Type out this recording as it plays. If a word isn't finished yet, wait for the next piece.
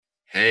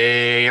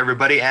Hey,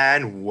 everybody,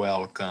 and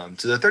welcome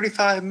to the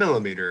 35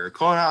 millimeter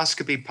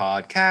colonoscopy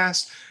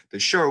podcast,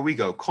 the show where we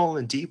go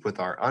colon deep with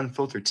our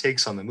unfiltered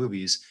takes on the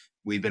movies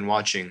we've been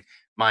watching.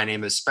 My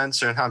name is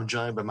Spencer, and I'm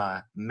joined by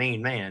my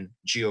main man,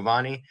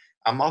 Giovanni.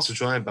 I'm also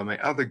joined by my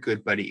other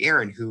good buddy,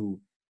 Aaron, who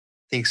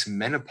thinks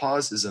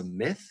menopause is a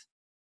myth.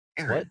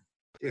 What? Aaron,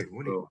 dude,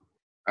 what do you?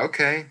 Oh,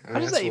 Okay, I How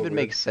mean, does that's that a little even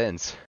make weird.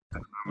 sense?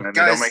 man, they don't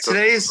Guys, make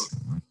those.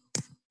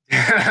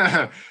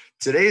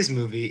 today's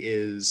movie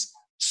is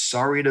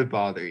Sorry to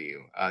Bother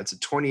You. It's a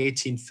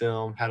 2018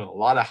 film, had a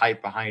lot of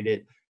hype behind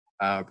it,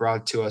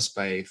 brought to us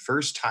by a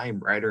first-time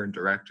writer and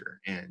director,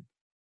 and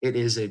it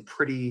is a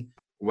pretty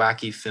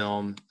wacky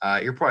film.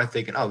 You're probably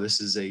thinking, "Oh,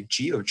 this is a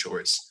Geo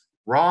choice."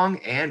 Wrong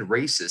and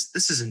racist.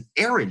 This is an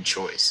Aaron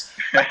choice.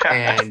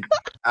 And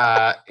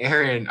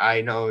Aaron, I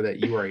know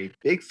that you are a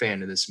big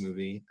fan of this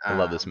movie. I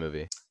love this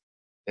movie.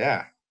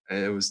 Yeah,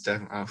 it was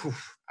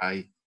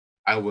definitely.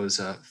 I was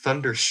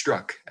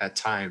thunderstruck at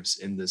times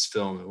in this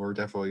film, and we're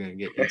definitely going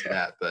to get into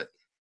that. But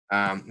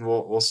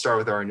we'll start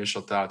with our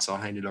initial thoughts. I'll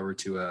hand it over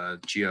to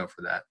Gio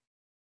for that.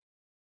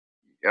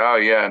 Oh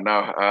yeah, no.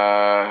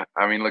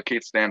 I mean,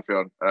 Lakeith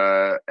Stanfield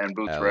and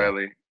Boots Hell yeah.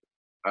 Riley.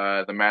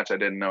 The match I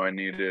didn't know I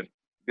needed.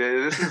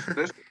 This.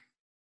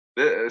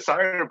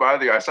 Sorry to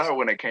bother you. I saw it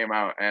when it came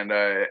out, and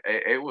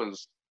it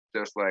was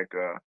just like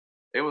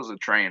it was a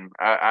train.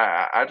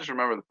 I just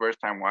remember the first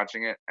time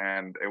watching it,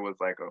 and it was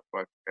like a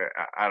fuck.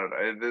 I don't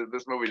know.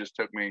 This movie just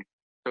took me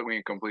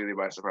completely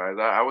by surprise.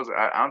 I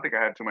don't think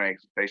I had too many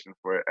expectations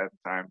for it at the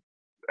time.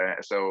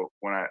 So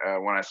when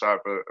I saw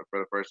it for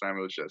the first time,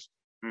 it was just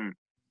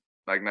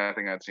like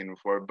nothing I'd seen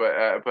before.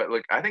 But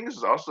look, I think this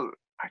is also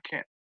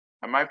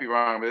I might be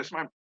wrong, but this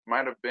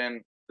might have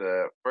been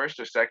the first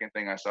or second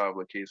thing I saw of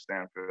Lakeith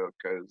Stanfield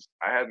because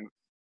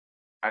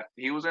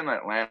he was in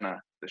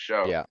Atlanta, the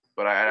show, Yeah.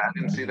 but I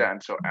didn't see that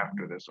until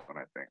after this one,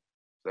 I think.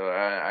 So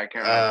I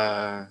can't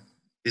remember.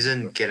 He's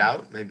in Get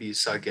Out. Maybe you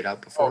saw Get Out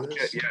Oh before shit,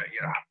 this.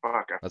 yeah,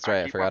 fuck. That's right.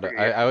 I keep on forgot.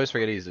 forgetting. I always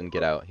forget he's in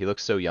Get Out. He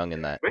looks so young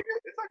in that. But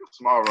it's like a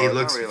small role. He It's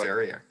looks not really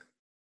very. yeah,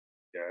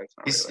 it's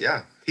not He's really.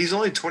 yeah. He's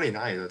only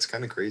 29. That's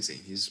kind of crazy.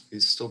 He's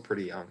still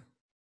pretty young.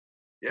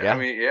 Yeah, I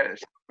mean, yeah,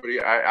 it's pretty.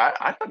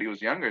 I thought he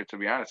was younger, to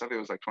be honest. I thought he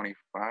was like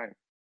 25, to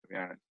be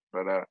honest.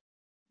 But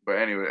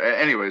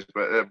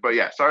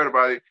yeah, sorry to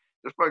bother you.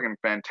 This fucking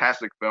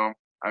fantastic film.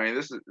 I mean,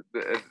 this is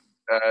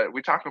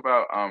we talk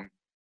about I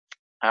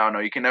don't know.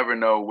 You can never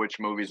know which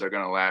movies are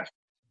gonna last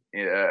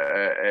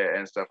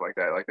and stuff like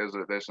that. Like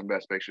there's some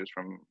best pictures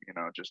from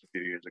just a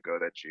few years ago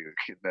that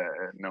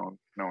no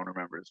one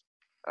remembers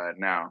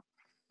now.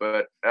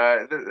 But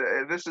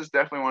this is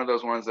definitely one of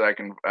those ones that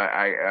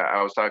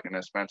I was talking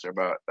to Spencer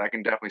about. I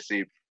can definitely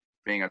see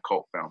being a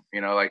cult film.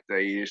 Like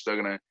you're still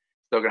gonna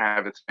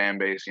have its fan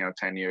base.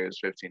 10 years,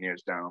 15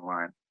 years down the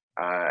line.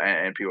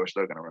 And people are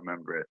still gonna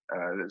remember it.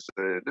 This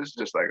is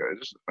just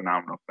just a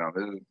phenomenal film.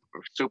 This is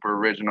super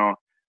original,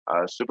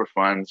 super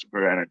fun,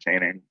 super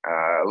entertaining.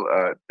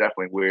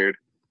 Definitely weird.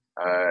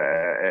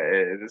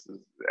 This is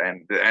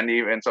and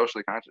even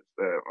socially conscious.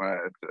 To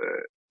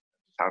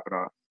top it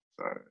off.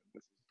 So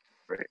this is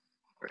great.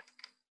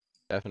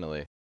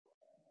 Definitely.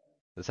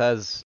 This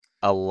has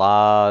a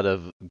lot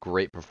of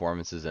great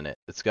performances in it.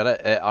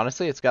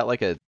 Honestly, it's got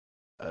like a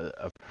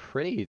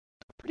pretty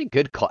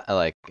good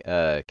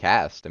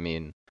cast. I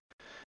mean,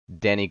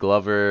 Danny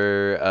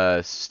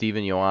Glover,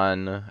 Stephen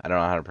Yeun. I don't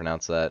know how to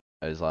pronounce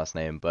his last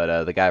name,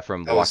 but the guy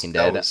from The Walking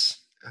Dead. That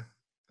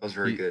was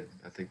very good.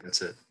 I think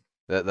that's it.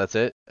 That's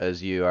it.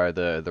 As you are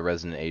the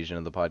resident Asian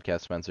of the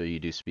podcast, Spencer, you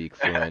do speak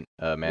fluent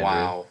Mandarin.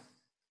 Wow.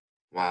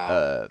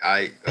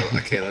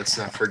 Okay. Let's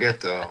not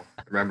forget though.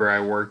 Remember, I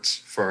worked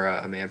for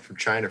a man from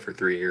China for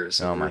 3 years,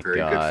 and Oh we my were very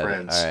God. good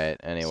friends. All right.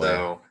 Anyway.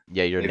 So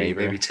yeah, your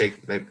neighbor. Maybe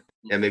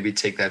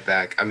take that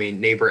back. I mean,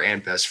 neighbor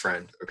and best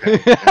friend. Okay.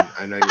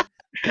 And I know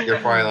you're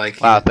probably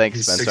like, wow, thanks,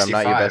 he's Spencer. 65.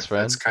 I'm not your best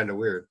friend. That's kind of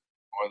weird.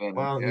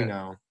 Well,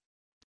 Yeah.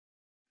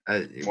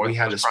 We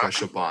had a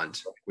special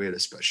bond.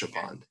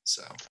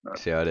 So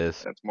see how it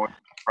is. That's more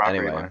property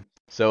Anyway, line.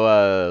 so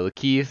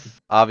Lakeith,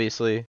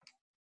 obviously,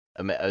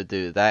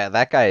 dude,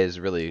 that guy is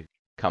really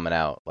coming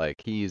out.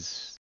 Like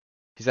he's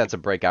had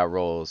some breakout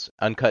roles.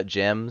 Uncut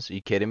Gems. Are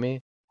you kidding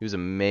me? He was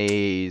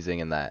amazing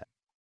in that.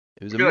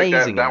 It was amazing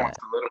like in that one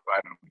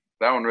solidified him.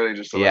 That one really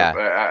just solidified.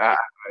 Yeah.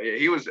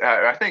 He was.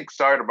 I think.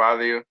 Sorry to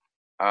bother you.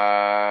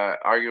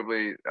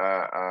 Arguably,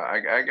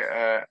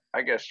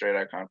 I guess Straight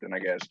Outta Compton. I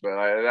guess, but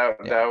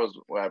that was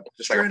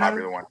just like a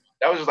popular one.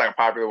 That was just like a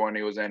popular one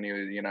he was in. He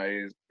was,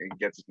 he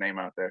gets his name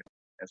out there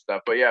and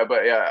stuff. But yeah,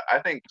 I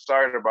think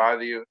Sorry to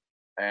Bother You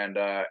and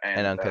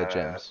Uncut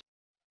Gems.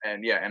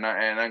 And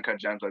Uncut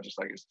Gems. I just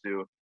like his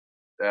too.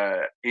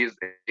 He's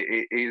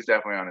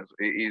definitely on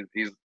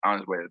he's on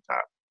his way to the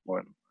top.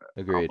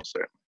 Agreed.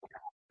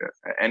 Yeah.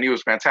 And he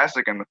was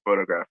fantastic in The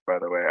Photograph, by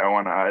the way.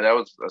 That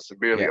was a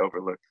severely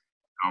overlooked.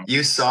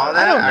 You saw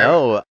that? I don't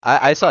know.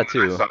 I saw it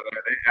too. I saw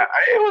that.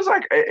 It was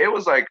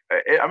like.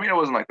 I mean, it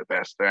wasn't like the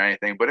best or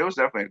anything, but it was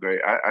definitely great.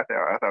 I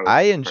thought.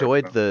 I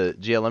enjoyed the.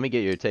 Gia, let me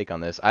get your take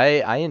on this.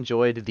 I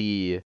enjoyed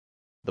the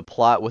the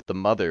plot with the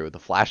mother, with the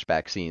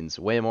flashback scenes,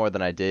 way more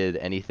than I did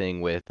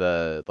anything with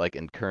like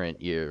in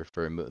current year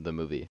for the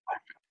movie.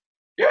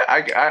 Yeah,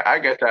 I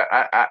get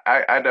that.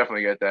 I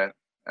definitely get that.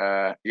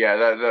 Yeah,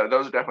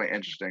 those are definitely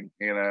interesting.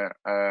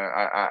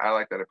 I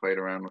like that I played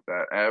around with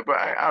that. But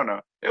I don't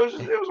know. It was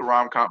a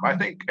rom com. I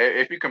think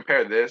if you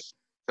compare this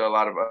to a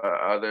lot of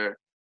other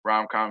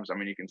rom coms, I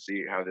mean, you can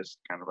see how this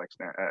kind of like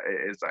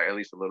is at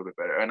least a little bit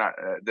better. Or not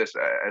this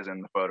as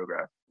in the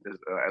photograph is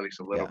at least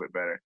a little bit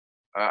better.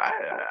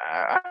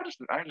 I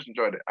just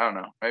enjoyed it. I don't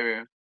know.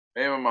 Maybe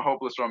I'm a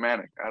hopeless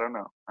romantic. I don't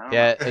know.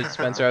 Yeah,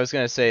 Spencer, I was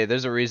gonna say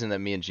there's a reason that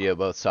me and Gio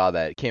both saw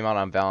that. It came out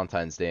on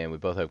Valentine's Day, and we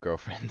both have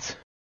girlfriends.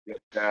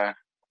 Yeah.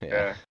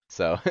 Yeah.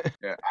 So.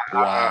 Yeah.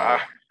 Wow.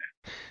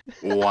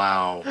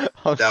 Wow.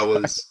 That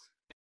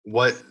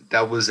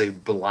was a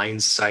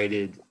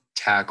blindsided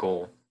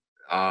tackle.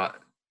 I'm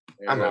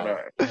out.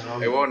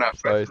 Hey, well, not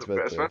Sorry,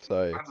 Spencer's Spencer.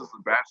 Sorry. Spencer's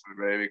a bastard,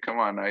 baby. Come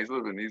on now. He's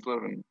living life.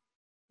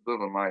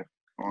 Come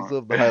on. He's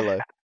living the high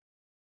life.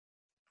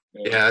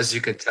 Yeah, as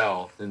you can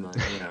tell,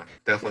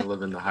 definitely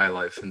living the high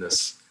life in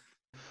this.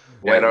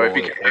 Yeah, no. If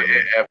you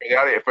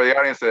for the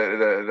audience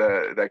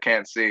that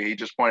can't see, he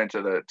just pointed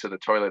to the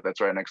toilet that's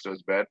right next to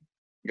his bed.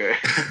 Okay.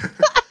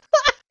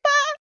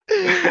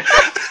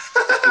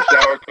 The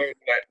shower curtain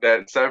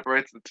that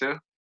separates the two.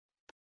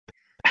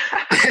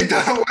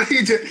 What are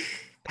you doing?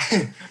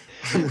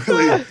 I'm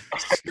really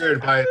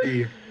scared by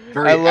the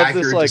very I love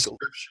accurate this, like,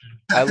 description.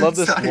 I love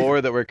this Sorry. lore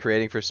that we're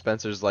creating for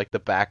Spencer's, like the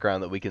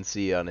background that we can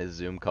see on his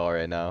Zoom call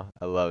right now.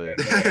 I love it.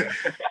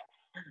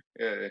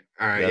 Yeah.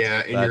 All right,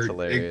 That's and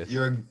hilarious.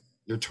 you're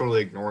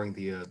totally ignoring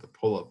the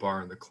pull-up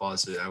bar in the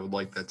closet. I would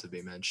like that to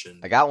be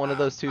mentioned. I got one of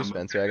those too, I'm-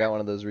 Spencer. I got one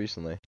of those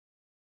recently.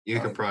 You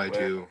can probably Well.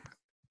 do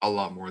a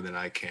lot more than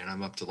I can.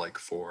 I'm up to like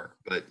 4,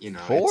 but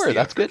it's 4? the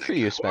That's effort good that for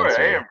you, counts.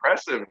 Spencer.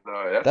 Impressive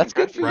though. That's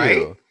good for Right?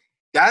 you.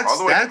 That's All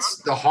the way that's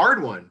the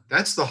hard one.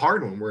 That's the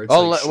hard one where it's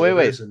Oh, like wait.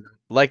 shoulders and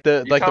Like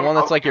the You tell me one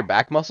that's all like your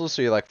back muscles,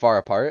 so you're like far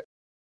apart.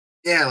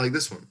 yeah, like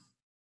this one.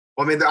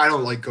 Well, I mean, I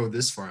don't like go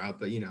this far out,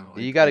 but You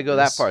like, got to like go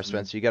that this, far, and then-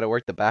 Spencer. You got to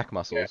work the back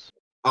muscles.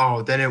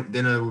 Oh, then it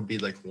would be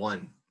like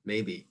 1,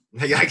 maybe.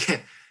 Like I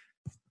can't.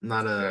 I'm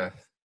not a.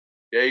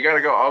 Yeah, you got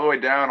to go all the way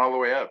down, all the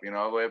way up.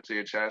 All the way up to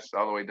your chest,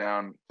 all the way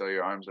down until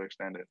your arms are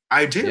extended.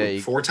 I do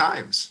Yeah, 4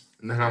 times,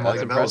 and then I'm That's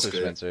like, that was impressive,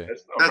 good. Spencer.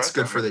 That's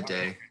good for the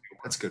day.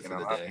 That's good for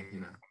the day.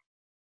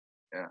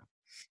 Yeah.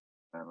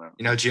 I don't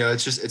know. Gio,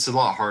 it's a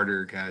lot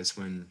harder, guys,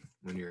 when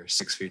you're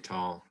 6 feet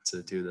tall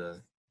to do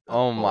the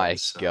Oh my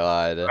pulls, so.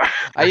 god.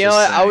 I'm You know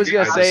just what? I was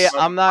saying, gonna say just-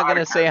 I'm not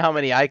gonna say how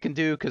many I can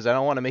do because I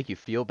don't want to make you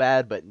feel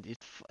bad, but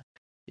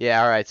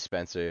yeah, all right,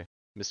 Spencer,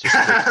 Mr.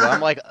 Spencer.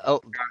 I'm like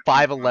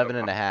 5'11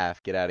 and a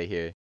half. Get out of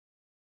here.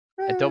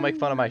 And don't make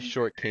fun of my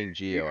short King You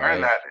Geo.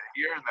 earn Alright?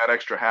 you earn that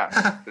extra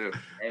half too.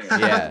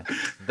 Yeah.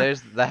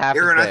 There's the half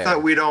Aaron, is I there.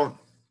 thought we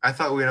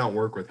don't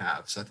work with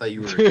halves. I thought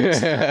you were. All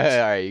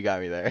right, you got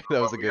me there. That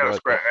was a We good gotta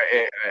one.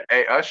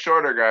 Hey, us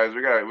shorter guys,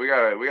 we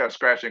got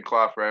scratch and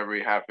claw for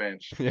every half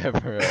inch. Yeah,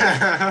 for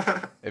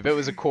real. If it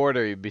was a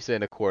quarter, you'd be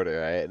saying a quarter,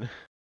 right?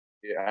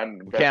 Yeah,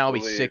 We can't all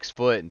be 6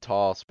 foot and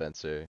tall,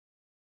 Spencer.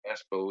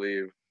 Best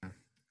believe.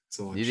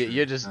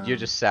 You're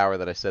just sour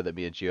that I said that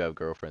me and Gio have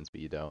girlfriends, but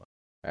you don't.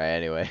 All right,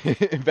 anyway,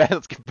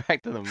 let's get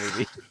back to the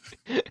movie.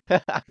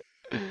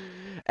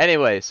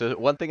 Anyway, so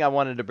one thing I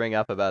wanted to bring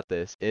up about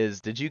this is,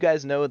 did you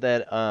guys know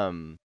that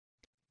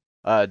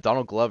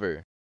Donald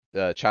Glover,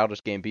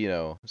 Childish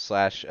Gambino /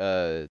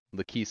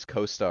 Lakeith's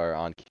co-star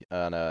on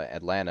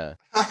Atlanta,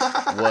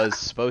 was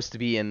supposed to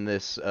be in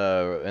this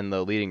in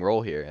the leading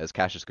role here as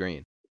Cassius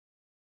Green?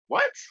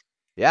 What?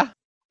 Yeah.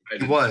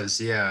 He was,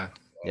 yeah.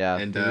 Yeah,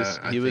 And,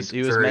 he was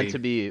meant to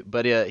be,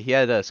 but he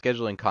had a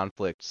scheduling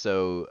conflict,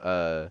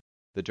 so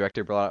the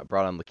director brought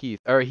on Lakeith,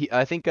 or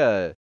I think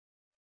Donald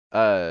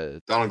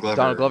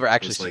Glover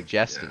actually was like,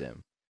 suggested yeah.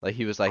 him. Like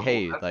he was like,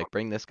 hey, like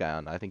bring this guy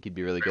on. I think he'd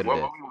be really good at What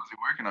it. movie was he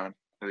working on?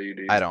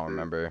 I don't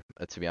remember,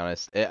 to be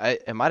honest.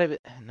 It might have been,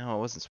 no, it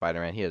wasn't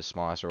Spider-Man. He had a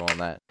small ass role in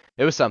that.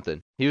 It was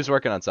something. He was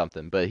working on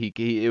something, but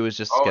it was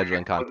just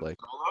scheduling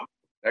conflict. Solo?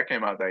 That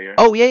came out that year.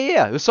 Oh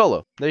yeah, it was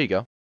Solo. There you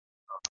go.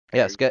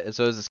 Yeah, so it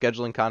was a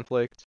scheduling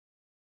conflict.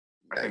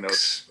 I think that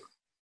was,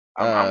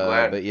 Yikes. I'm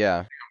glad. But yeah.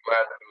 I'm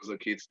glad that it was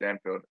Lakeith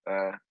Stanfield.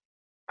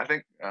 I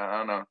think I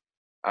don't know.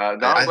 I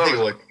Donald think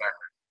Glover's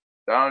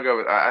Donald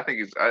Glover. I think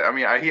he's. I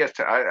mean, he has.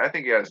 I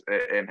think he has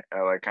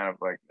like kind of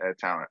like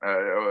talent.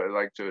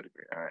 Like to a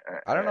degree.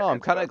 I don't know. I'm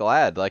kind of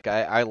glad. Like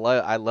I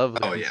love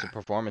Oh, Lakeith's yeah.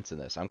 performance in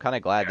this. I'm kind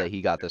of glad that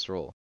he got this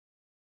role.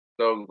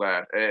 So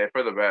glad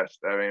for the best.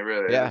 I mean,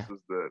 really, Yeah. this was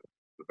the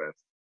best.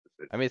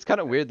 I mean, it's kind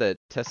of weird that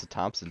Tessa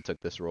Thompson took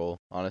this role.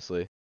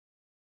 Honestly.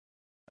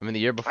 I mean, the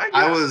year before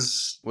I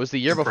was the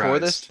year before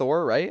this surprised.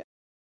 Thor, right?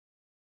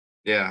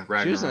 Yeah,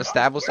 right. She was an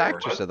established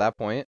actress at that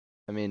point.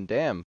 I mean,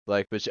 damn.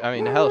 Like, but I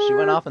mean, hell, she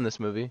went off in this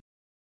movie.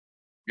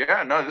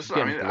 Yeah, no, this is. I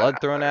Getting mean, blood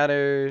thrown at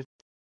her.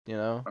 You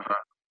know.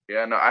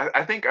 Yeah, no,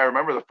 I think I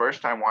remember the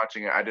first time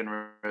watching it, I didn't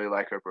really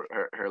like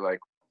her like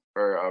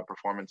her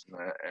performance in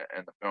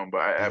the film.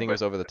 But You think it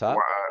was over the top?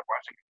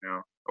 Watching it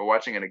now or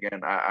watching it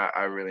again,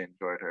 I really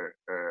enjoyed her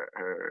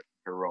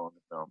role in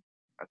the film.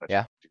 I thought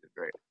Yeah. she did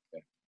great. Yeah.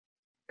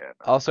 Yeah.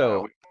 No,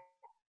 Also,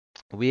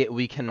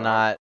 we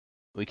cannot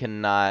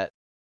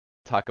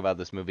talk about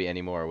this movie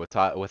anymore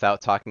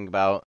without talking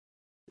about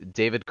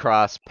David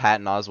Cross,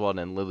 Patton Oswalt,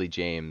 and Lily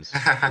James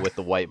with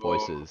the white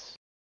voices.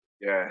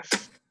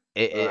 Yes.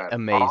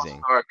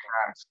 Amazing. All-star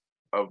cast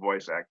of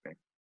voice acting.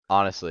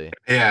 Honestly.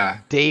 Yeah.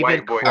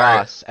 David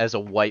Cross as a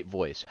white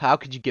voice. How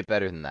could you get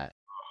better than that?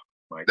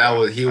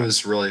 He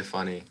was really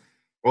funny.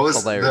 What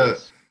was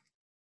hilarious.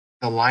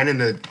 The line in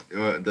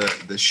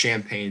the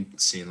champagne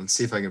scene? Let's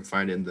see if I can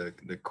find it in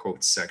the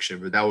quotes section.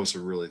 But that was a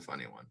really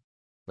funny one.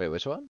 Wait,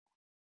 which one?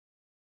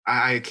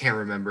 I can't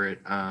remember it.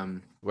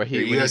 Where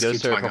he goes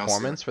to a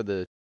performance for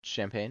the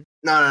champagne?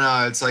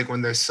 No. It's like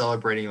when they're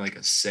celebrating like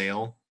a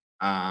sale.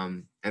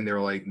 And they're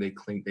like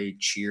they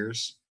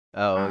cheers.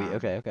 Oh,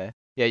 okay.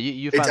 Yeah,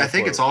 you find I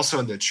think it's also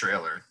in the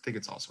trailer.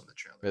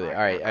 Really? All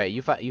right.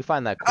 You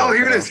find that quote. Oh,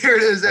 here it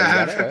is.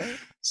 Right?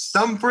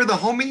 Some for the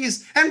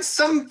homies and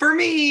some for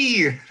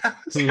me.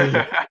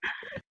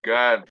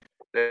 God,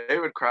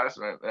 David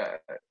Crossman,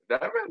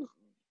 that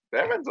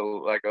man's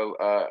like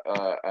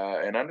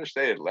an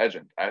understated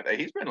legend.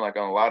 He's been like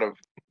on a lot of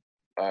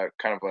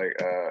kind of like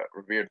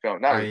revered film,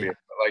 not revered,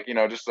 but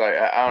like just like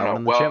I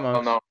don't know,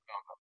 well known.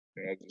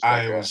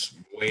 I was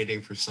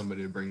waiting for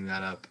somebody to bring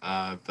that up,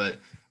 but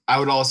I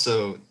would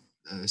also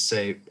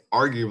say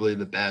arguably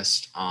the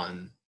best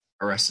on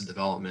Arrested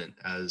Development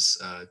as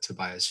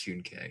Tobias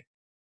Funke.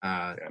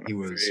 He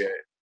was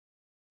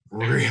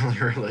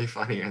really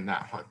funny in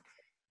that one.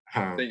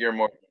 I think you're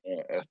more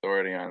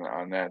authority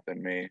on that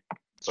than me.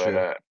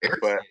 But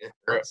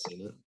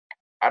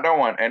I don't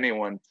want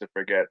anyone to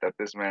forget that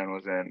this man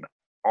was in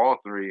all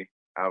 3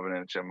 Alvin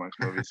and the Chipmunks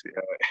movies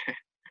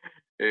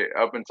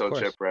up until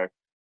Chipwreck.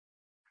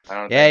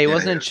 He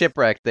wasn't in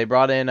Chipwreck. They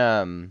brought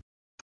in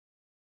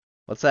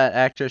what's that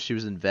actress? She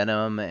was in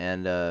Venom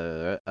and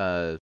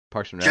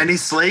Parks and Rec. Jenny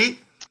Slate.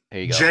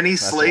 There you go. Jenny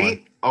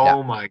Slate.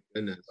 Oh my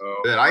goodness.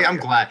 I'm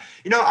glad.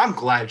 I'm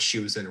glad she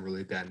was in a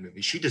really bad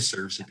movie. She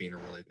deserves to be in a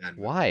really bad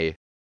movie. Why?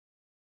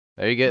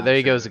 There you go. There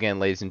he goes again,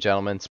 ladies and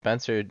gentlemen.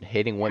 Spencer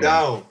hating women.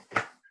 No.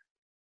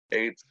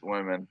 Hates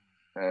women.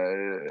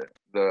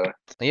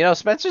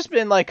 Spencer's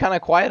been like kind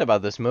of quiet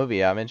about this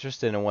movie. I'm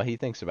interested in what he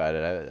thinks about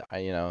it.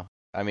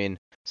 I mean,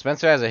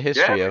 Spencer has a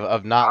history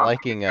of not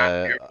liking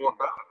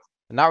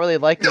not really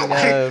liking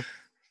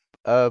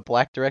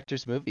black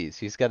directors' movies.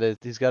 He's got a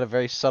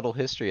very subtle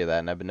history of that,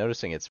 and I've been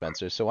noticing it,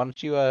 Spencer. So why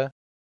don't you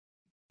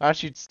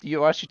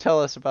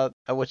tell us about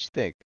what you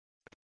think?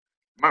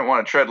 You might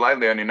want to tread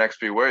lightly on your next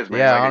few words, man.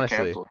 Yeah, honestly.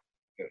 Get canceled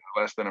in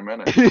less than a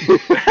minute.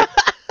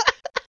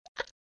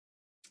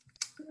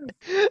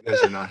 You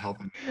guys are not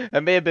helping me.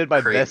 That may have been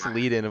my best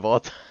lead-in of all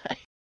time.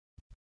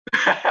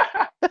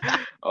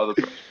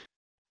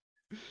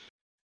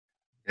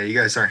 Yeah, you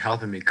guys aren't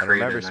helping me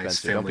create a nice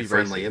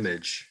family-friendly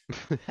image.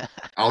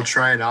 I'll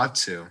try not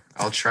to.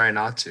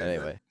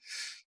 Anyway.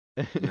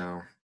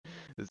 No.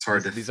 It's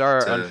hard these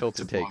are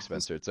unfiltered takes,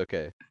 Spencer. It's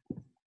okay.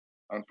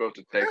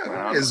 Unfiltered takes,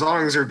 man. As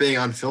long as they're being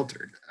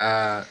unfiltered.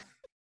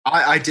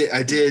 I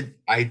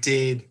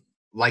did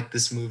like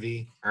this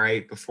movie. All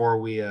right, before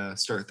we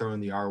start throwing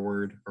the R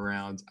word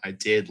around, I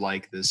did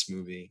like this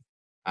movie.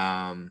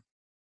 I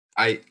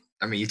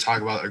mean, you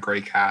talk about a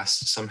great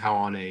cast somehow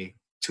on a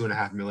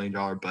 $2.5 million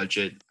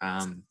budget.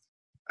 I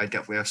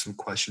definitely have some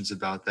questions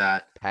about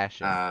that.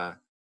 Passion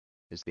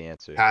is the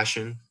answer.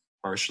 Passion,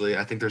 partially.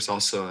 I think there's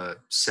also a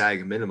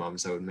SAG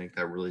minimums that would make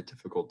that really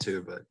difficult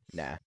too. But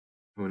nah,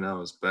 who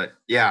knows? But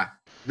yeah,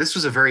 this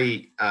was a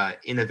very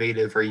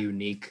innovative, very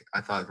unique.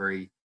 I thought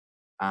very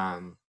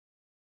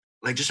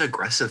like just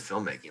aggressive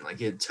filmmaking.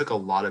 Like it took a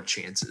lot of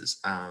chances.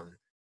 I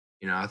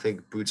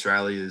think Boots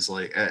Riley is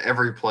like at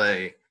every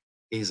play.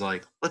 He's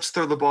like, let's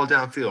throw the ball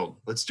downfield.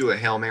 Let's do a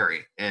Hail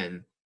Mary.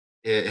 And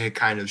it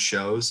kind of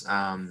shows.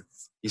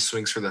 He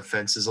swings for the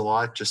fences a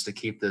lot just to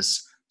keep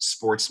this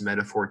sports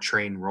metaphor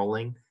train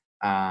rolling.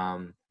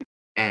 And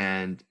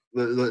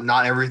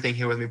not everything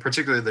hit with me,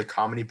 particularly the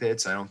comedy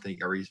bits. I don't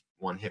think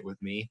everyone hit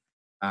with me.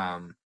 I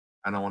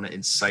don't want to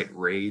incite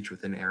rage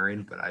within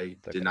Aaron, but I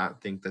did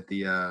not think that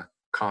the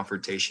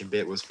confrontation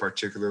bit was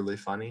particularly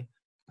funny.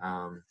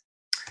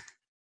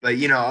 But,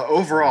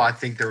 overall, I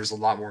think there was a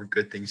lot more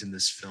good things in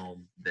this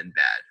film than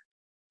bad.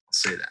 I'll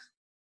say that.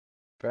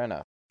 Fair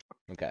enough.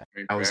 Okay.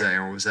 How was that,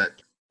 Aaron? Was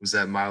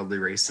that mildly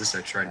racist?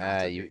 I tried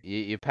not to.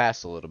 You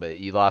passed a little bit.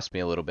 You lost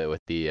me a little bit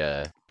with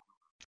the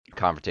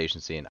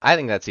confrontation scene. I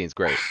think that scene's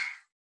great.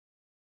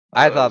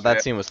 I thought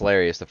that scene was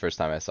hilarious the first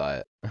time I saw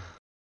it.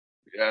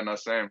 Yeah, no,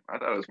 same. I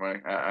thought it was funny.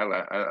 I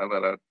let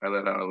out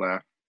a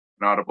laugh,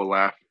 an audible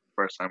laugh,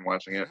 first time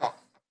watching it.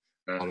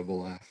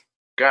 Audible laugh.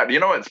 God, you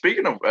know what?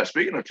 Speaking of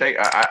take,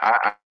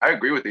 I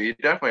agree with you. He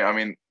definitely. I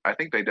mean, I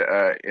think they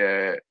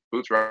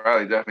Boots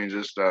Riley definitely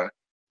just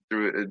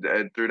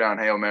threw down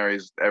Hail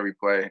Marys every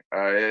play.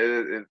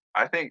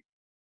 I think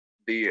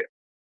the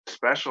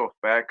special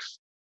effects,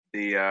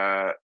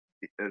 the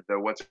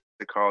what's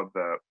it called,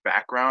 the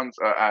backgrounds.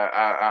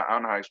 I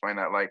don't know how to explain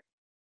that. Like,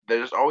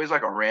 there's always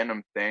like a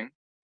random thing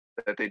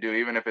that they do,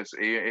 even if it's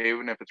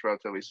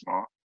relatively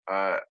small.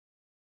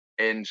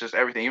 And just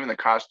everything, even the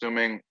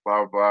costuming,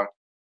 blah blah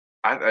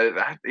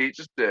blah. It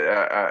just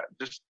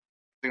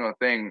single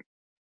thing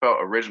felt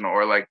original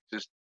or like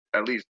just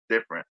at least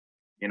different.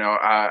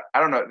 I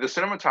don't know the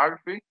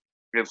cinematography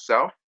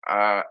itself.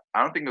 I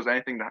don't think there was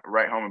anything to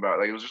write home about.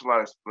 Like it was just a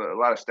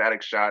lot of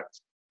static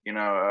shots. You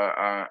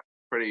know,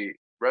 pretty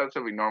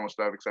relatively normal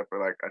stuff except for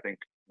like I think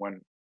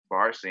one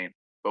bar scene.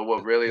 But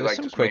what really There's like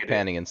some just quick made it.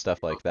 panning and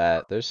stuff like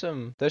that. There's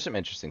some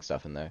interesting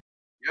stuff in there.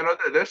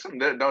 There's some.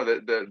 No,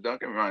 don't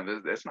get me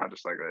wrong. It's not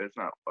just like it's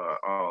not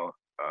all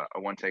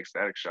a one take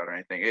static shot or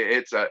anything.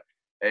 It's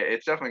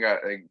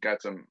definitely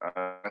got some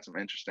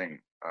interesting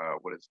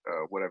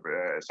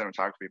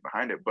cinematography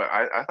behind it. But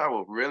I thought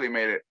what really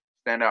made it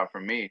stand out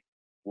for me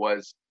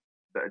was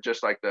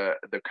just like the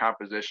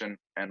composition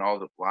and all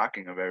the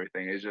blocking of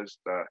everything. It's just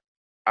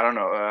I don't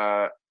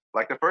know.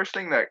 Like the first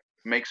thing that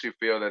makes you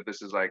feel that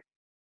this is like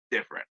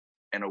different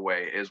in a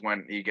way is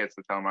when he gets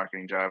the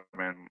telemarketing job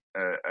and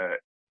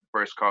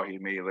first call he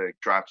immediately like,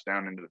 drops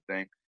down into the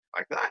thing.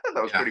 Like I thought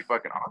that was pretty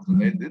fucking awesome.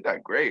 They did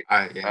that great.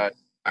 I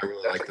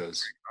really like like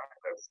those.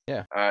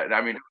 Yeah.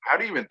 I mean, how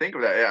do you even think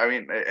of that? I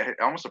mean, it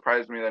almost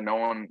surprised me that no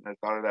one has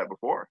thought of that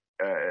before.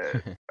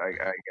 I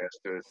guess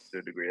to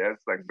a degree,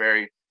 that's like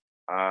very.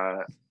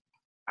 I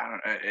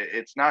don't.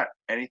 It's not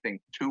anything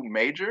too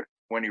major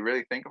when you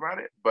really think about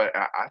it, but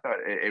I thought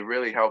it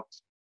really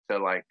helped to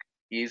like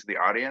ease the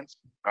audience.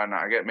 No,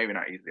 I get maybe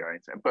not ease the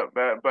audience, but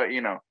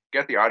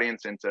get the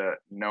audience into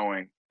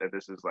knowing that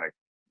this is going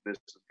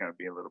to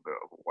be a little bit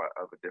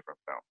of a different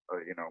film,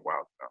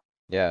 wild film.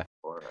 Yeah.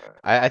 Or,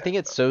 I think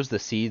it sows the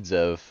seeds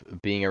of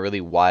being a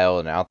really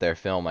wild and out there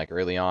film like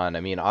early on.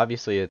 I mean,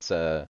 obviously it's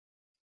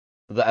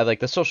like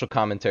the social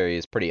commentary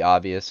is pretty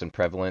obvious and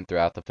prevalent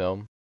throughout the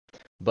film.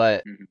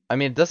 But I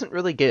mean, it doesn't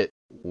really get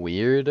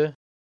weird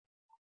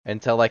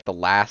until like the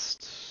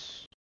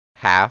last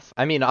half.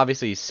 I mean,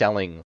 obviously he's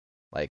selling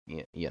like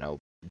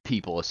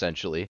people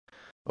essentially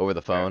over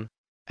the phone.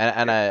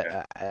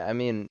 I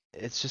mean,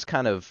 it's just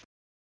kind of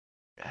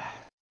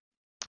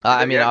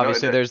I mean,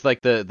 obviously there's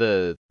like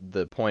the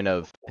point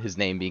of his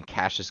name being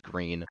Cassius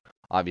Green,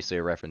 obviously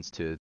a reference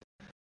to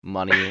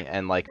money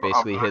and like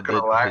basically I'm not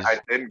gonna lie, I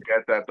didn't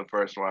get that the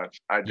first watch.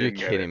 You're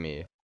kidding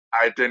me.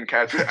 I didn't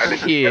catch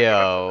it.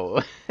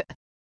 Yo.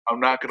 I'm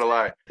not gonna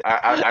lie.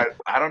 I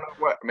don't know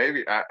what.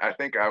 Maybe I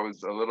think I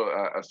was a little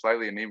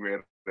slightly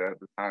inebriated at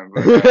the time.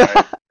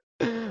 But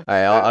All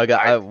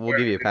right, we'll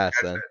give you a pass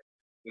then.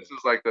 This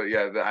is like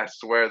I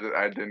swear that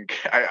I didn't.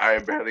 I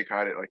barely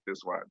caught it like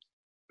this watch.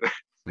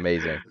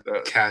 Amazing.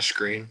 Cash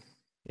Green.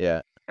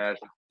 Yeah. Cash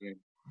Green.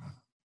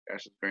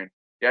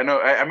 Yeah.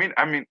 No. I mean,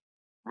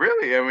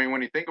 really. I mean,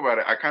 when you think about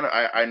it,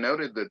 I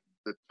noted the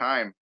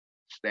time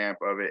stamp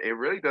of it. It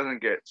really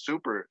doesn't get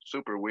super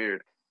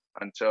weird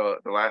until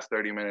the last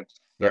 30 minutes,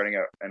 starting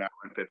at an hour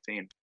and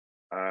 15.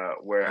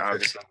 Where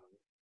obviously,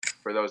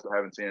 for those that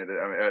haven't seen it,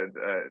 I mean,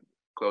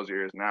 close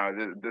your ears now.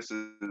 This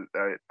is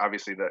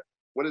obviously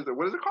what is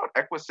it called?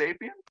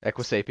 Equisapiens?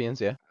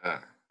 Equisapiens, yeah.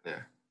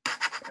 Yeah.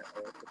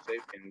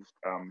 Equisapiens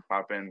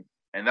pop in,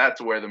 and that's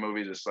where the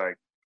movie just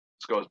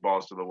goes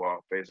balls to the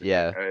wall, basically.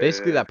 Yeah,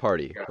 basically that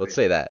party. Let's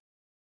say that.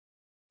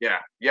 Yeah,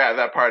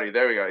 that party.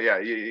 There we go. Yeah,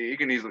 you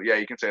can easily,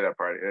 you can say that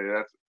party.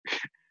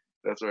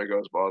 That's where it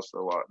goes balls to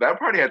the wall. That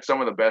party had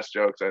some of the best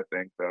jokes, I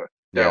think, though.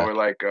 That were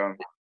like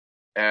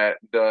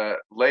the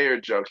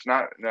layered jokes,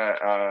 not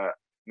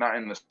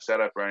in the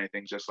setup or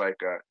anything, just like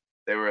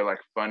they were like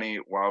funny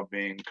while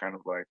being kind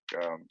of like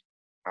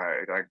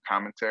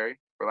commentary,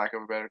 for lack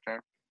of a better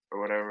term,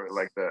 or whatever.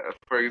 Like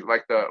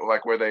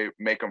where they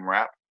make him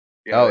rap.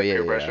 Yeah.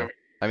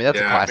 I mean, that's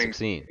a classic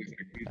scene.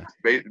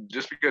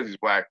 Just because he's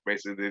black,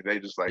 basically, they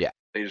just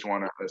they just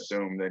want to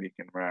assume that he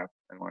can rap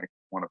and like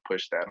want to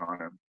push that on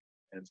him.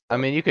 I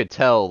mean, you could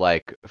tell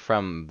like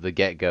from the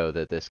get-go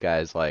that this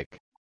guy's like,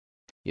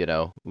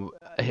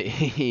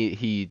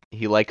 he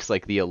likes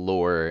like the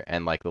allure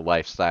and like the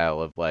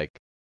lifestyle of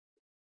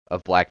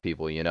black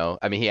people.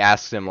 I mean, he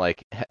asks him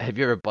like, "Have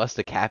you ever bust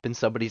a cap in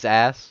somebody's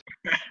ass?"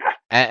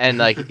 and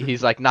like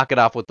he's like, "Knock it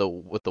off with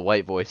the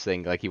white voice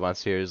thing." Like he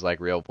wants to hear his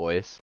like real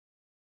voice.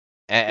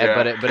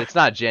 But it's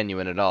not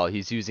genuine at all.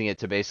 He's using it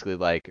to basically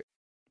like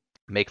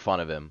make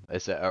fun of him,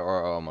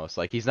 or almost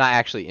like he's not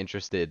actually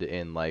interested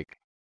in like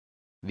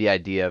the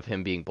idea of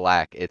him being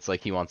black. It's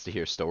like he wants to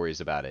hear stories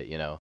about it. He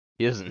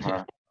doesn't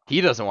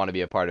he doesn't want to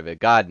be a part of it.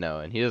 God no,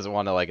 and he doesn't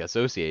want to like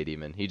associate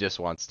even. He just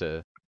wants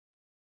to,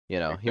 he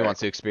wants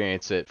to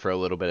experience it for a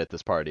little bit at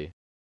this party.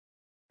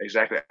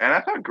 Exactly, and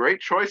I thought great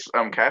choice.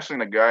 Casting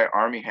the guy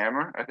Armie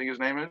Hammer, I think his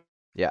name is.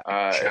 Yeah.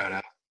 Shout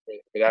out.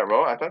 For that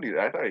role, I thought he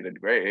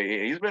did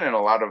great. He's been in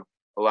a lot of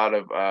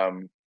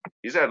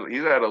he's had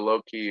a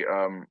low key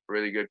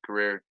really good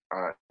career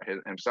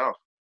himself.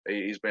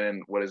 He's been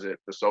in The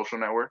Social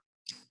Network.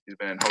 He's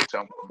been in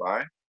Hotel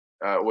Mumbai,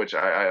 which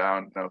I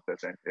don't know if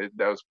that's it.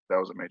 That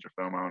was a major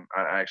film. I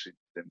actually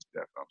didn't see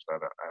that film, so I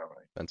don't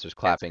really. Spencer's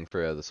clapping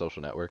for The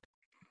Social Network.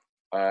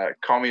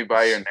 Call Me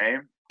by Your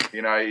Name.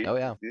 You know, Oh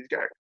yeah.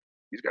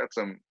 he's got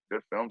some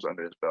good films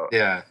under his belt.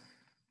 Yeah.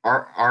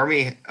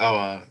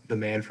 The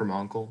Man from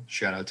Uncle.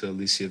 Shout out to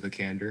Alicia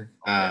Vikander.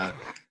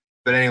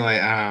 But anyway,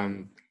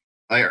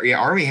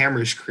 Army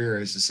Hammer's career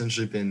has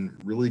essentially been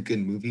really good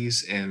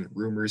movies and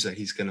rumors that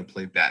he's gonna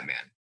play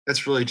Batman.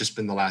 That's really just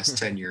been the last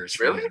 10 years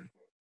for Really? him.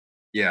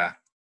 Yeah.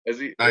 Is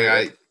he?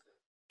 I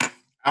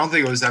don't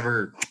think it was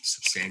ever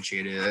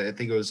substantiated. I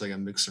think it was like a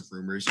mix of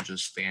rumors and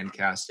just fan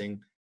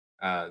casting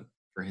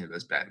for him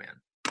as Batman.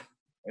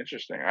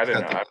 Interesting. I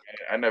didn't know.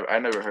 I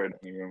never heard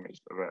any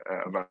rumors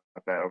about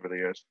that over the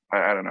years.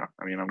 I don't know.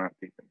 I mean, I'm not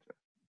deep into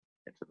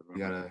the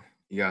rumors.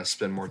 You gotta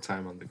spend more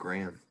time on the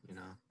gram. You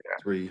know, Yeah.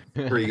 that's where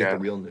you get the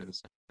real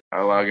news.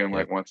 I log in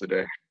like once a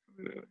day.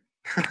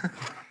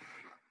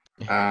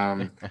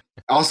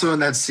 Also in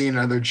that scene,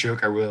 another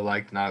joke I really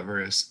liked, not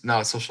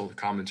a social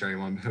commentary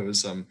one, but it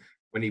was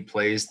when he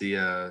plays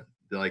the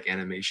like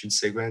animation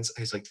sequence,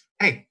 he's like,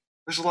 "Hey,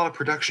 there's a lot of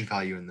production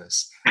value in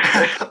this."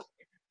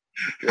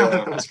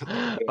 Yeah.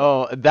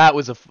 Oh, that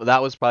was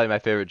probably my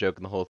favorite joke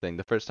in the whole thing.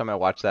 The first time I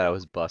watched that, I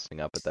was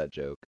busting up at that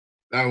joke.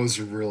 That was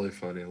really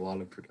funny. A lot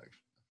of production.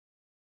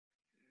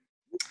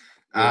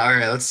 All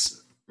right,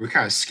 we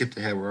kind of skipped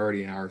ahead. We're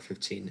already an hour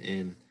 15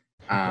 in.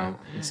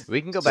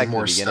 We can go back to the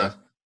beginning. Stuff.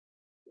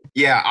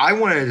 Yeah, I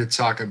wanted to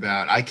talk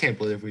about. I can't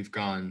believe we've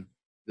gone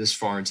this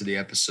far into the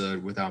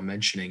episode without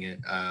mentioning it.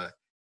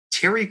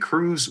 Terry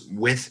Crews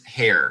with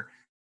hair.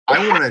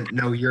 I want to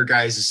know your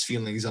guys'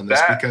 feelings on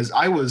this because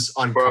I was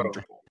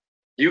uncomfortable. Bro,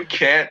 you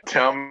can't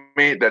tell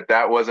me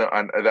that wasn't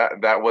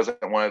that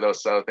wasn't one of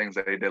those subtle things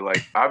that they did.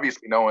 Like,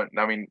 obviously, no one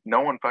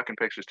fucking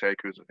pictures Terry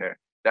Crews with hair.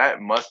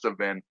 That must have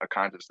been a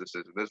conscious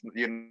decision.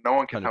 No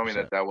one can 100%. Tell me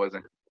that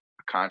wasn't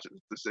a conscious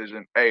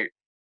decision. Hey,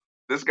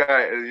 this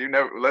guy,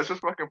 let's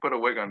just fucking put a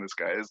wig on this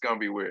guy. It's gonna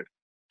be weird.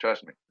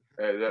 Trust me.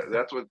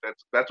 That's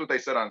what they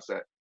said on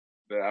set.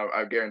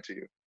 I guarantee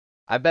you.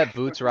 I bet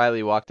Boots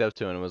Riley walked up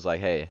to him and was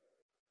like, "Hey,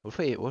 what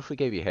if we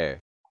gave you hair?"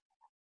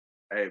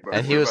 Hey, bro.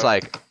 And he was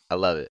like, "I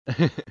love it."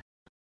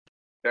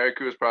 Terry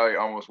Crews probably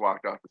almost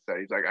walked off the set.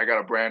 He's like, "I got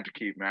a brand to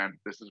keep, man.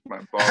 This is my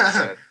bald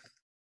set."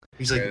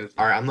 He's like,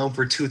 "All right, I'm known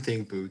for two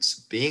things,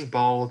 Boots: being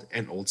bald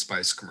and Old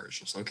Spice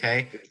commercials.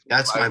 Okay,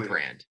 that's my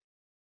brand.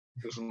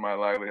 This is my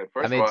livelihood."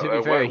 First I mean, of all, to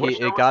be fair,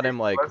 it got him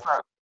like. Let's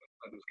not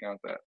discount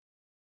that.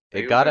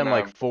 It got him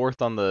like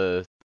fourth on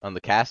the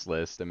cast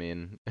list. I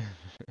mean.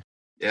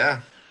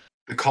 Yeah,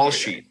 the call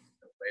sheet.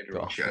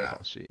 Call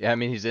sheet. Yeah, I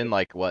mean he's in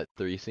like what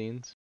 3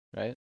 scenes,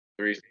 right?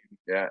 3 scenes,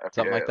 yeah,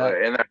 something like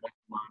that. In that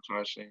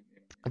montage scene.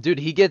 Yeah. Dude,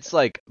 he gets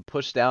like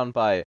pushed down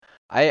by.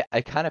 I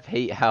kind of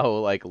hate how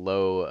like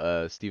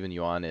low Steven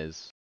Yeun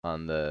is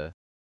on the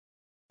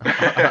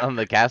on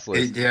the cast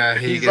list. Yeah,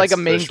 he's like a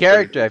main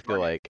character. I feel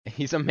like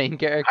he's a main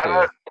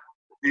character.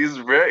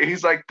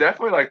 He's like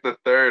definitely like the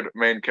third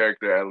main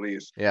character at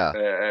least. Yeah.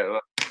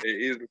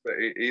 He's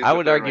I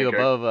would argue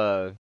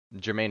above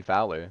Jermaine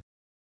Fowler.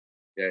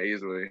 Yeah,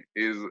 easily.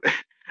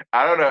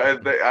 I don't know.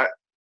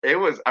 It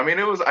was.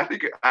 I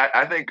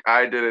think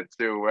I did it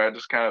too, where I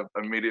just kind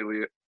of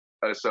immediately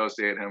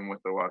associate him with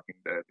The Walking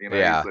Dead. You know,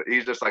 yeah.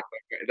 He's just like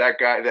that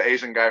guy, the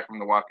Asian guy from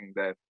The Walking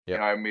Dead. Yep. You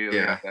know, I immediately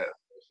have that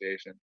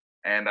association,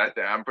 and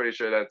I'm pretty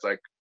sure that's like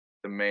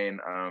the main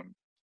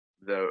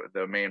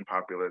the main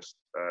populace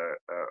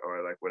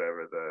or like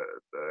whatever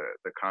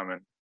the common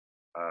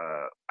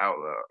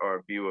outlet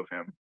or view of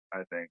him.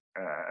 I think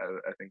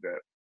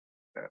that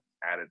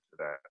added to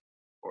that,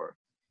 or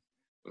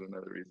was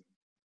another reason.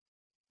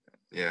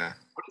 Yeah.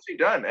 What has he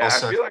done?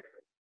 Also,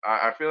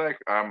 I feel like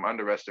I'm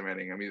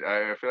underestimating. I mean,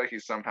 I feel like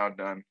he's somehow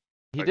done.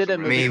 He like, did a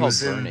movie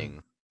called in...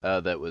 Burning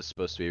that was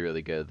supposed to be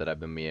really good that I've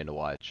been meaning to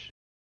watch.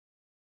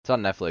 It's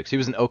on Netflix. He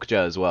was in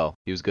Okja as well.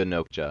 He was good in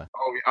Okja.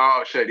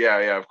 Oh shit! Yeah,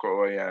 of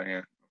course. Well, yeah,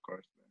 of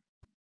course.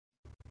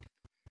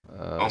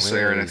 Also,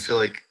 Aaron, I feel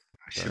like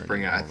I should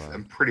bring out.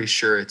 I'm pretty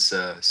sure it's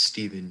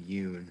Steven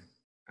Yeun.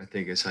 I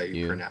think is how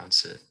you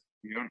pronounce it.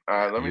 Yeun.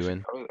 Let me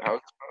see. How's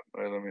it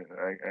spelled? Let me.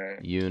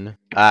 Yoon.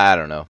 I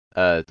don't know.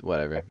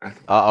 Whatever.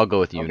 I'll go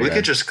with Yoon. We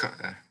could just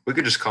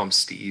call him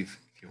Steve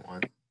if you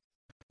want.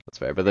 That's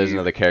fair. But there's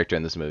another character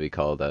in this movie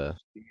called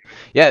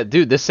Yeah,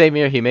 dude. This same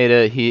year he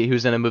made he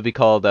was in a movie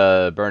called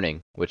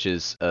Burning, which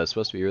is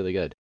supposed to be really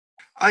good.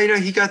 You know,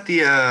 he got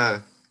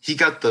the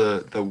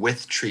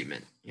with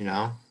treatment. You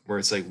know, where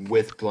it's like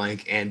with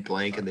blank and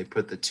blank, and they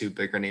put the two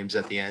bigger names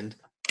at the end.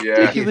 Yeah.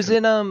 Dude, he was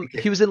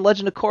in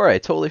Legend of Korra. I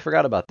totally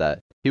forgot about that.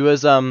 He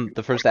was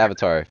the first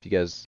Avatar.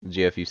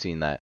 If you've seen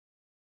that.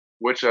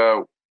 Which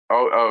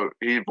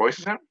he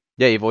voices him?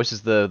 Yeah, he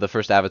voices the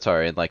first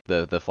Avatar in like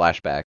the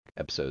flashback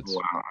episodes.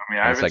 Wow. I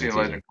mean, I haven't seen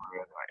Legend of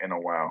Korra in a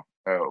while.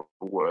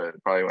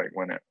 Probably like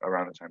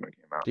around the time it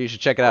came out. Dude, you should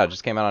check it out. It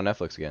just came out on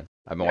Netflix again.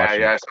 I've been watching.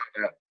 Yeah,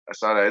 I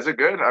saw that. Is it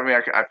good? I mean,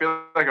 I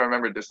feel like I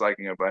remember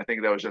disliking it, but I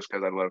think that was just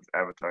because I loved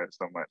Avatar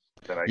so much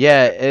that I.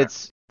 Yeah,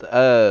 it's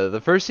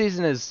the first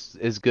season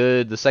is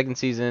good. The second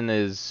season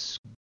is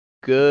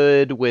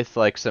good with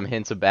like some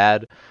hints of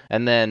bad,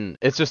 and then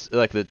it's just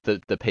like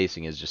the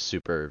pacing is just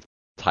super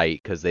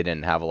tight because they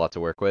didn't have a lot to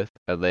work with.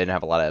 They didn't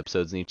have a lot of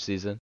episodes in each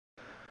season.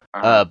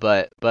 Uh-huh.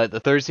 But the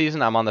third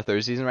season, I'm on the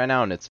third season right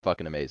now, and it's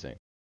fucking amazing.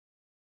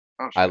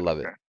 Oh, I shit, love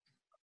it.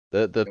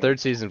 okay. The third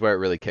season is where it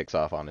really kicks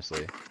off,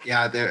 honestly.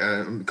 Yeah,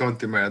 I'm going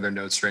through my other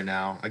notes right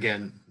now.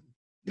 Again,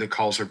 the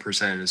calls are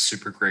presented in a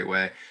super great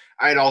way.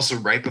 I had also,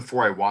 right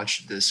before I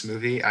watched this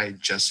movie, I had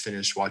just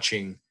finished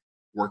watching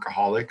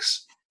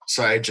Workaholics.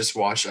 So I just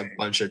watched a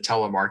bunch of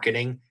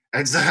telemarketing.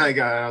 And so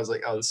I was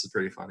like, oh, this is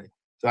pretty funny.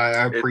 So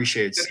I Is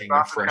appreciate this seeing a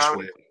office fresh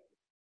comedy?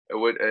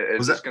 way. Is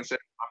Was this that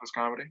considered office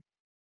comedy?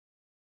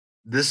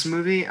 this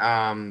movie?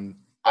 I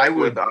Like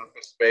would with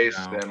Office Space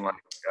no. and like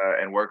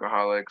and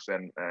Workaholics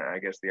and I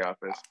guess The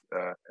Office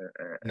and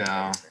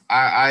No.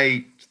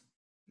 everything.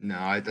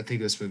 I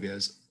think this movie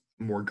has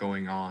more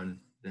going on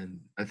than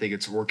I think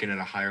it's working at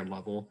a higher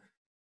level.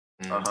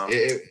 And Uh-huh.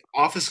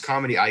 office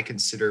comedy, I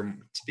consider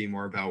to be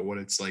more about what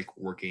it's like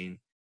working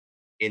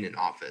in an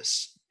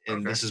office, and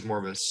Okay. this is more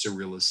of a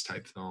surrealist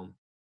type film.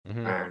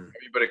 Mhm. Yeah. I mean,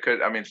 but it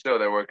could. I mean, still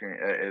they're working.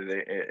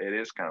 It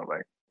is kind of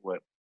like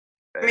what.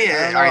 I mean, I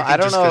don't know. I I think don't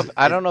just know because if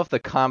I don't know if the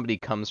comedy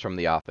comes from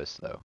The Office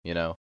though. You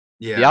know,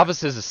 The yeah,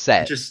 Office is a it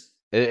set. just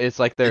It's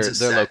like it's their a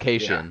set,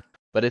 location,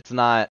 but it's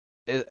not.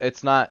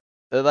 It's not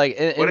like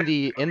What in is?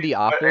 the But,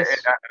 Office.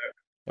 It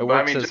but I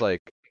works mean, as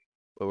like.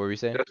 What were we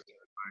saying?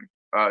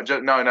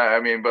 just no, no. I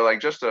mean, but like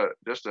just to,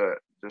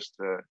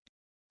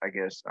 I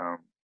guess,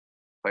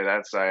 play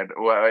that side.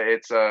 Well,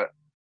 it's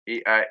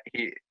he. I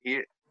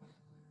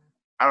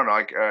don't know.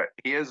 Like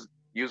he is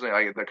using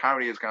like the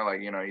comedy is kind of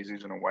like he's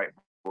using a white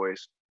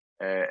voice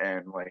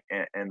and like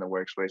in the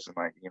workspace and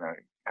like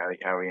how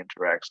he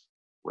interacts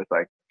with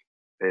like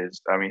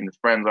his. I mean, his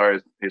friends are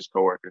his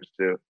coworkers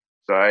too.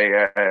 So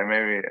I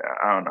maybe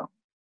I don't know.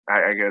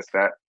 I guess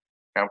that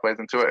kind of plays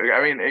into it.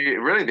 I mean,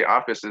 really, The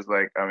Office is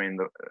like. I mean,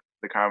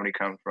 the comedy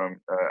comes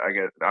from I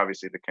guess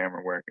obviously the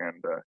camera work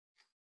and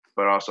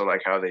but also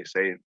like how they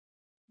say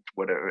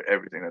whatever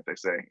everything that they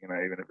say.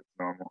 Even if it's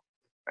normal.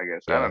 I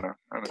guess I Yeah. don't know.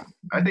 I don't know.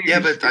 I think yeah,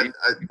 you just but get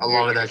a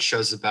lot of that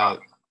shows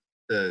about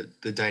the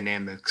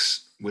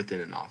dynamics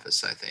within an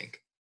office. I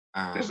think.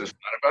 this is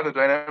not about the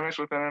dynamics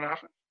within an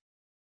office.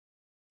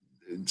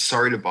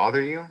 Sorry to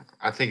bother you.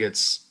 I think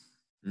it's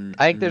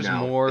I think there's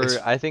no. more. It's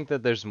I think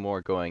that there's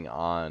more going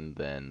on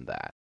than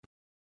that.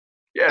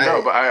 Yeah, no,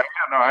 I,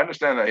 but I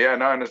understand that. Yeah,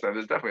 no, I understand.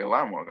 There's definitely a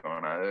lot more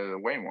going on.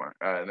 There's way more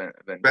than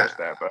but just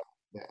that. But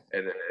yeah.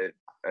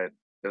 it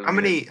doesn't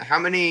How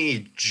mean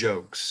many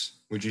jokes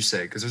would you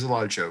say? Because there's a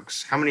lot of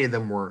jokes. How many of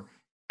them were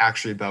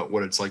actually about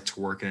what it's like to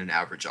work in an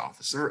average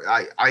office?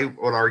 I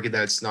would argue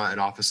that it's not an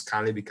office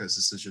comedy because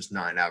this is just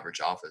not an average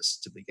office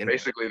to begin with.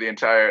 basically the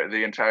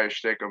entire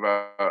shtick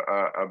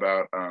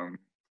about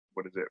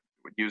what is it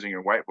using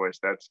your white voice.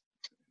 That's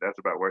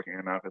about working in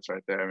an office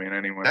right there. I mean,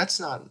 anyone. That's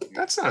not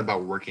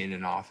about working in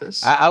an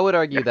office. I would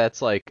argue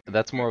that's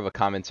more of a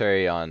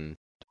commentary on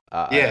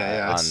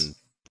Yeah, on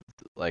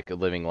like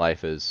living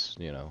life as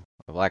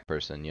a black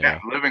person. Yeah,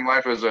 living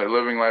life is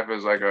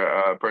like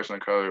a person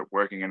of color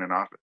working in an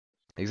office.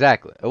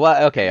 Exactly.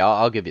 Well, okay,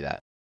 I'll give you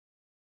that.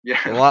 Yeah.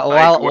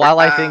 While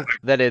I think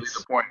that it's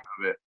the point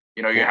of it,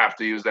 you have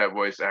to use that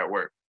voice at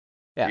work.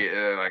 Yeah.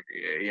 Like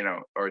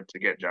or to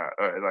get job,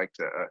 like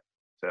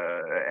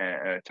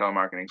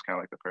telemarketing is kind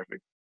of like the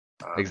perfect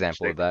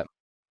example of that.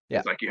 Yeah.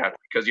 It's like you have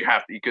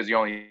because you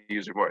only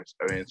use your voice.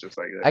 I mean, it's just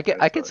like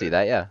I could see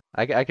that. Yeah,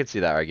 I could see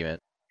that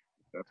argument.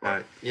 That's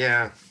why.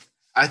 Yeah,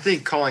 I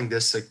think calling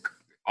this a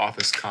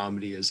office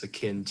comedy is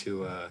akin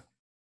to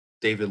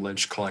David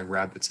Lynch calling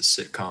Rabbits a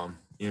sitcom.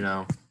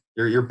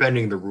 You're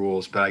bending the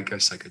rules, but I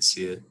guess I could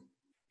see it.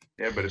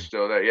 Yeah, but it's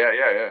still there.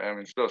 Yeah. I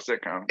mean, it's still a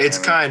sitcom. It's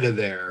kind of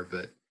there,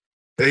 but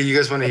you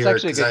guys want to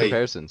That's hear? Actually, a good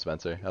comparison,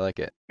 Spencer. I like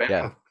it.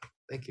 Yeah. Oh,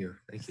 thank you.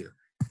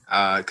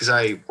 Because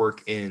I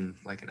work in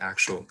like an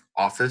actual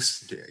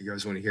office. Do you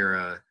guys want to hear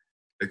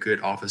a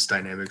good office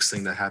dynamics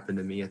thing that happened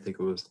to me? I think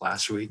it was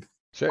last week.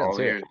 Sure. Let's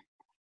hear it.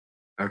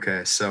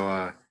 Okay, so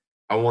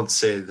I won't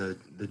say the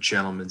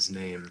gentleman's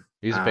name.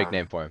 Use a fake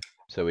name for him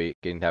so we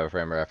can have a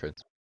frame of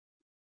reference.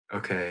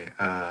 Okay,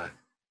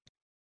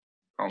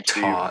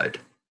 Todd.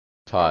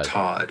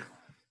 Todd.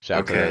 Shout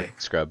out to the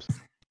Scrubs.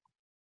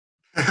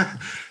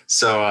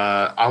 So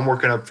I'm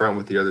working up front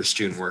with the other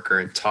student worker,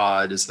 and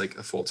Todd is like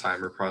a full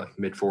timer, probably like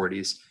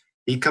mid-40s.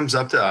 He comes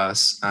up to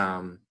us,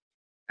 and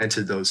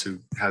to those who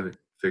haven't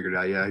figured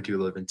out yet, I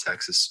do live in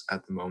Texas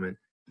at the moment.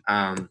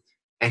 And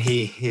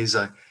he's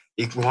like,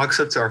 he walks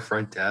up to our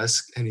front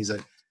desk, and he's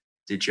like,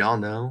 "Did y'all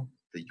know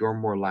that you're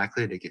more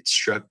likely to get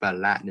struck by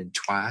lightning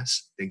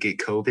twice than get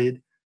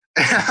COVID?"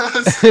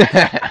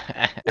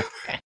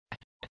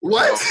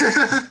 What?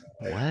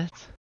 What?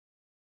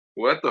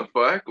 What the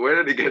fuck? Where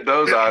did he get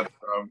those odds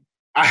from?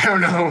 I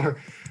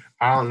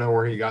don't know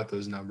where he got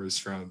those numbers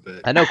from,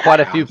 but I know quite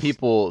a few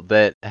people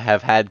that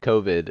have had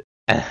COVID,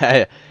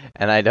 and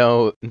I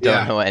don't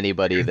know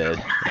anybody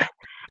that.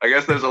 I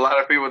guess there's a lot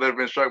of people that have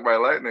been struck by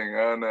lightning.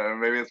 I don't know.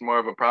 Maybe it's more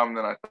of a problem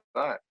than I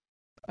thought.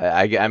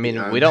 I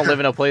mean, we don't live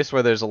in a place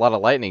where there's a lot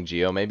of lightning,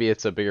 Gio. Maybe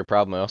it's a bigger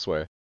problem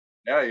elsewhere.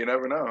 Yeah, you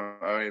never know.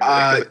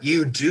 I mean,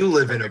 You do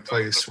live in a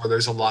place where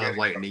there's a lot of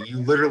lightning. You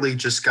literally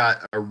just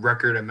got a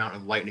record amount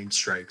of lightning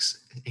strikes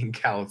in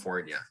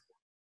California.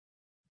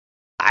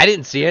 I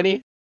didn't see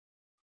any.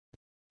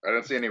 I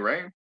didn't see any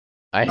rain.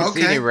 I didn't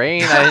see any Okay.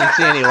 rain. I didn't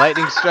see any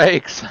lightning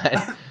strikes.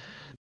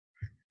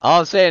 All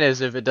I'm saying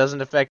is, if it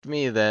doesn't affect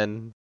me,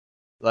 then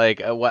like,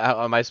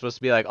 how am I supposed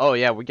to be like? Oh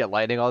yeah, we get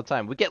lightning all the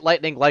time. We get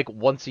lightning like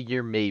once a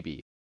year,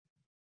 maybe.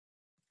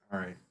 All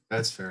right,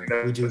 that's fair.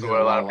 That's We do get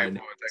what a a lot lot of of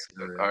people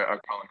lightning. in Texas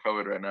are calling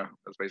COVID right now.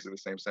 That's basically the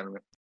same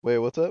sentiment. Wait,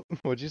 what's up?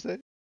 What'd you say?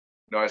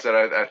 No, I said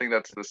I think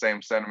that's the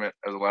same sentiment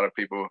as a lot of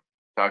people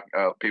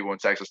people in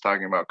Texas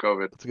talking about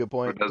COVID. That's a good If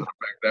point. it doesn't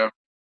affect them,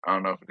 I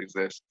don't know if it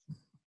exists.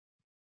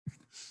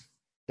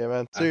 Yeah, man. I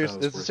thought Serious. it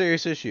was It's a worth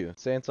serious issue.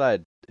 Stay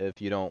inside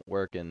if you don't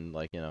work and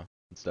like and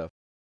stuff.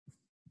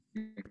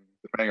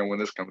 Depending on when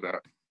this comes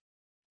out,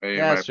 maybe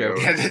Yeah, it that's might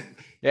be true. over.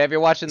 Yeah, if you're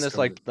watching It's this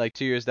coming. like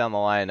 2 years down the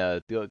line,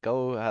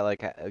 go out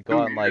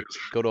and like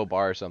go to a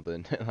bar or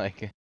something.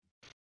 Like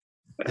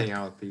Hang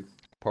out with people.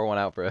 pour one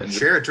out for us.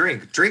 Share a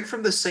drink. Drink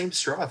from the same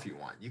straw if you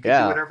want. You can do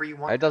Yeah, whatever you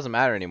want. it doesn't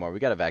matter anymore. We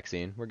got a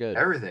vaccine. We're good.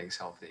 Everything's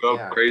healthy. Go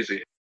Yeah.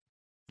 crazy.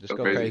 Just go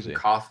go crazy. You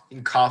crazy.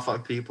 can cough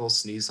on people,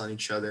 sneeze on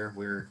each other.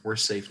 We're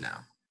safe now.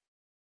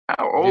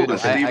 How old Dude,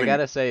 is I Steven?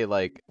 gotta say,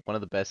 like, one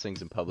of the best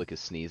things in public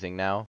is sneezing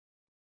now.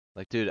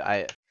 Like, dude,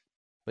 what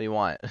do you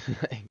want?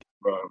 Like,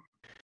 Bro,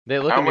 they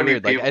look How at me many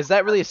weird. Like, people- is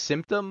that really a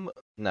symptom?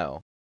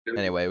 No.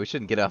 Anyway, we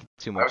shouldn't get off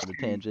too much of a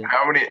tangent.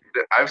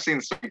 I've seen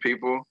some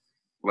people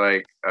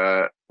like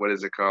what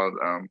is it called?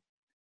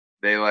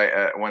 They like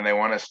when they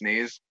want to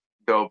sneeze,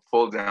 they'll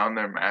pull down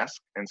their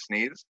mask and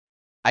sneeze.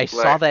 I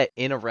saw that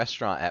in a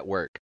restaurant at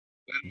work.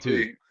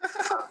 Dude,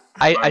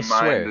 My I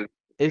swear, mind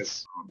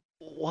it's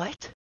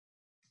what?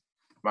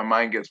 my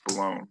mind gets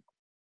blown.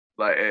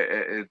 Like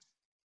it's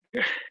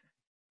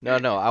No,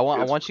 I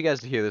It's- want you guys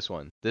to hear this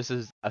one. This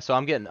is so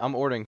I'm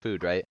ordering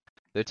food, right?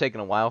 They're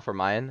taking a while for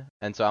mine,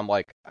 and so I'm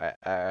like,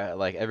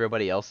 like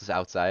everybody else is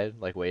outside,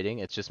 like waiting.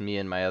 It's just me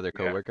and my other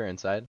Yeah. coworker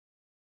inside.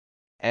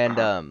 And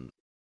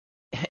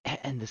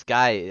and this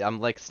guy, I'm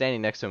like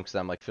standing next to him because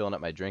I'm like filling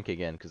up my drink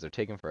again because they're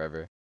taking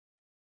forever.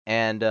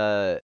 And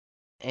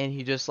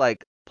he just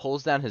like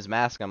pulls down his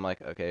mask. I'm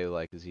like, okay,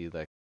 like is he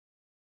like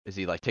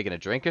taking a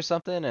drink or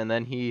something? And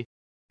then he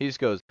just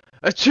goes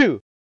achoo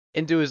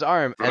into his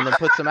arm and then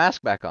puts the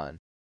mask back on.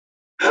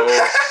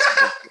 oh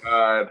my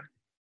god.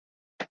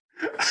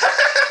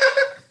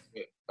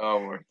 Oh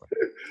my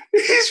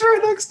He's right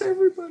next to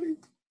everybody.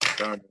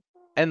 god.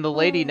 And the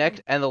lady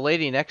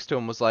next to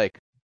him was like,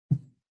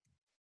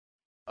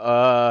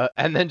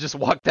 and then just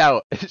walked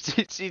out.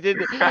 she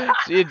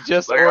had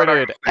just Like, I don't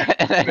ordered,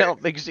 and I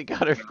don't think she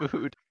got her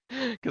food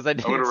because I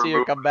didn't would've see her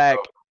removed come back.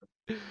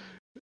 myself.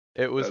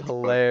 It was That's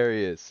funny.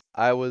 hilarious.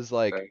 I was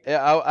like,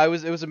 That-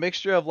 it was a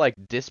mixture of like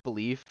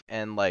disbelief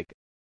and like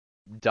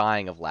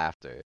dying of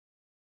laughter.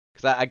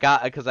 Cause I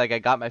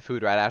got my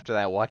food right after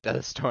that. I walked out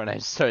of the store and I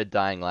just started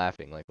dying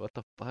laughing. Like, what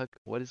the fuck?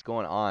 What is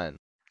going on?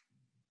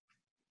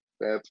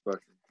 That's fucking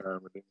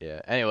comedy.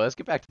 Yeah. Anyway, let's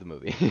get back to the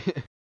movie.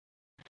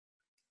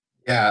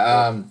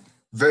 Yeah,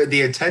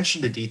 the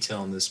attention to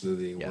detail in this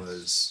movie Yes.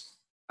 was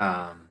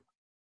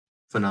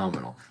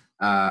phenomenal.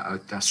 I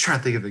was trying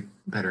to think of a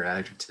better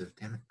adjective.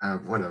 Damn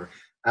it. Whatever.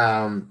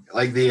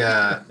 Like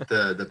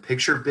the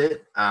picture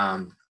bit,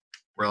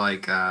 where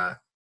like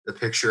the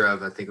picture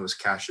of I think it was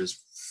Cash's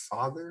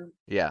father,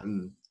 Yeah.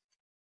 and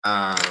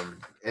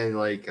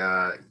like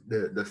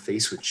the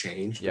face would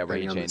change. Yeah, where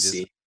he depending on the changes.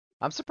 scene.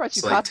 I'm surprised you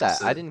It's like caught that.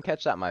 I Tessa- didn't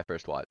catch that my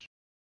first watch.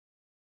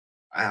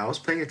 I was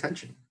paying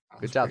attention.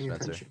 Good job,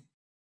 Spencer.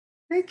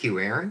 Thank you,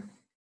 Aaron.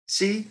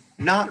 See,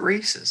 not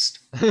racist.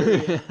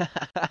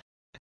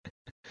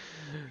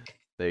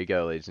 There you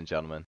go, ladies and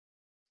gentlemen.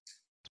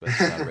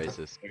 Spencer's not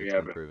racist. There you It's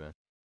have been it. proven.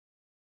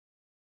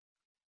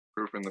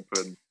 Proof in the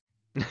pudding.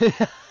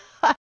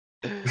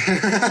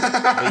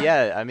 But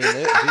yeah, I mean,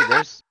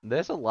 dude,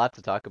 there's a lot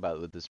to talk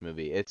about with this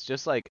movie. It's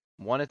just like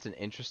one, it's an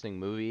interesting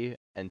movie,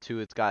 and two,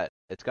 it's got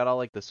all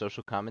like the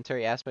social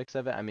commentary aspects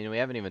of it. I mean, we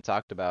haven't even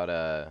talked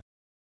about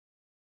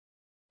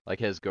like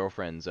his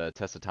girlfriend's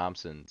Tessa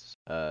Thompson's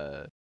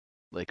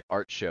like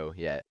art show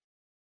yet.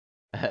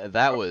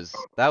 That was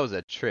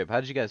a trip. How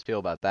did you guys feel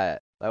about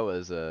that? That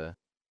was a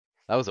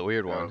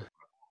weird one.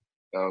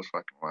 That was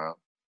fucking wild.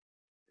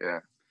 Yeah.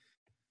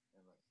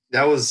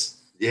 That was,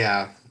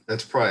 yeah,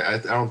 that's probably, I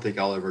don't think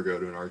I'll ever go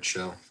to an art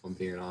show, if I'm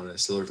being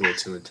honest. It looked a little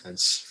too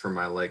intense for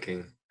my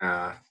liking.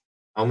 I'm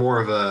more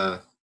of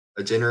a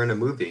dinner and a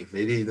movie.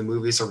 Maybe the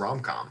movie's a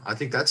rom-com. I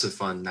think that's a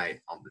fun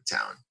night on the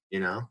town, you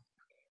know?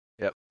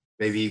 Yep.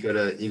 Maybe you go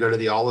to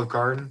the Olive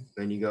Garden,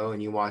 then you go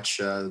and you watch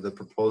The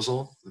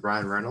Proposal with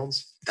Ryan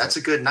Reynolds. That's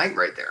a good night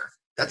right there.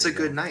 That's There a you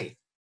go. good night.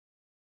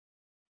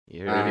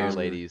 You heard it here, Um,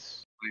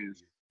 ladies.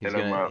 Please He's hit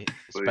him gonna up.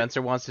 please.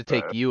 Spencer wants to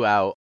take you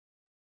out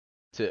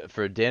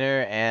for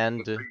dinner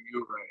and Treat you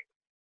right.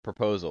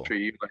 proposal.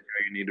 Treat you like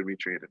how you need to be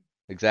treated.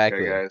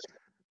 Exactly. Okay, guys.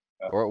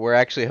 We're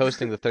actually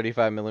hosting the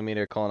 35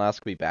 millimeter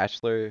colonoscopy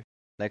bachelor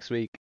next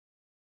week.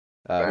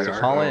 So We are.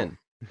 call Oh. in.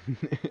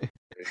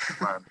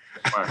 Come on,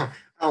 come on.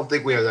 I don't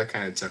think we have that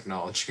kind of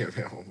technology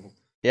available.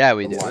 Yeah,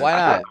 we do. Why Why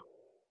not? not?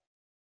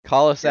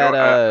 Call us You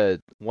know, at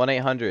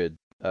 1-800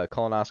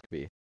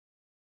 colonoscopy.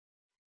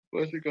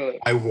 what's it called?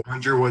 I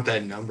wonder what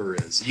that number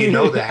is. You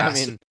know that I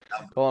has mean,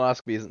 to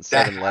colonoscopy isn't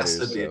That 7 has to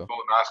letters, be so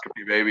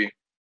Colonoscopy, baby.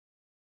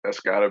 That's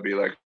gotta be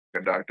like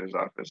a doctor's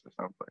office or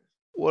someplace.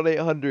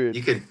 1-800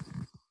 you could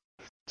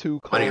 2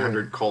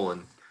 1-800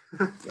 colon.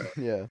 colon.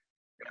 Yeah.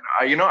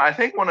 You know, I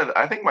think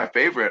I think my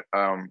favorite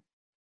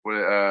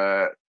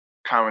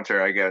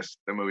commentary, I guess,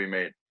 the movie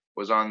made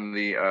was on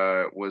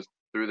the was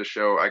through the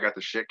show I Got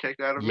the Shit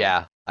Kicked Out of Me.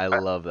 Yeah, I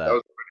That love that that.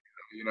 was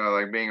pretty, you know,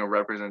 like being a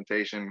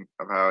representation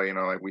of how, you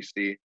know, like we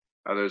see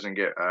others and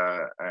get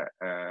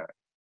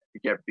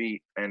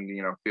beat and,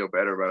 you know, feel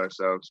better about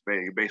ourselves.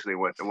 Basically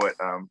what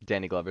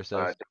Danny Glover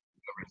says.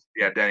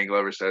 Danny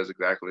Glover says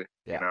exactly.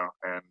 Yeah. You know,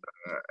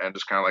 and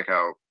just kind of like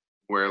how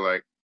we're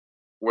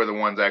the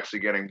ones actually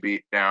getting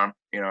beat down,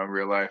 you know, in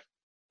real life.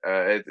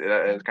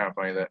 It's kind of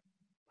funny that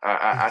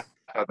I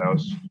thought that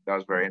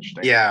was very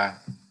interesting. Yeah.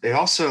 It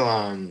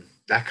also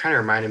that kind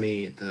of reminded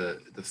me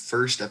the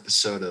first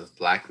episode of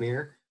Black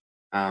Mirror,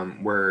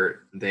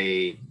 where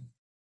they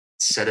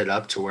set it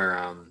up to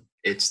where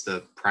it's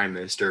the Prime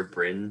Minister of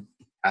Britain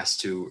has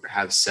to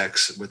have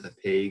sex with a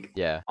pig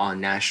Yeah. on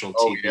national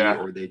Oh, TV yeah.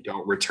 or they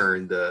don't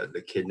return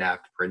the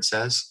kidnapped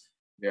princess.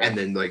 Yeah. And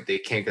then like they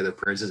can't get the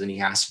princess and he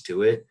has to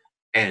do it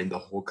and the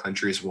whole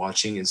country is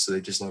watching and so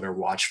they just let her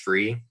watch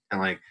free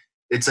and like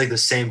it's like the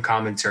same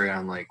commentary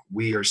on like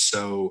we are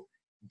so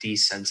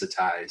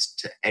desensitized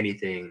to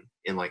anything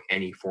in like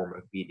any form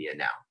of media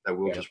now that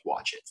we'll Yeah. just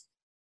watch it.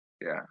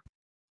 Yeah.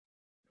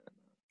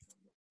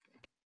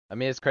 I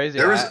mean, it's crazy.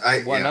 There was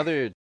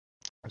another.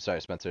 I'm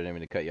sorry, Spencer. I didn't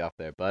mean to cut you off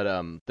there, but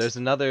there's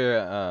another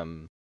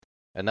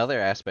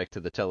aspect to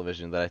the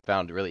television that I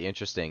found really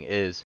interesting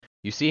is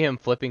you see him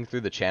flipping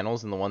through the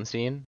channels in the one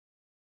scene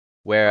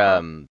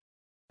where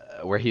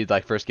he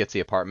like first gets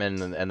the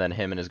apartment and then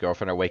him and his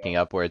girlfriend are waking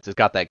up where it's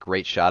got that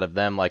great shot of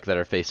them like that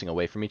are facing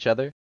away from each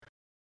other.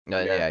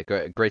 Yeah,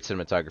 great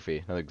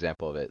cinematography. Another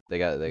example of it. They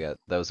got that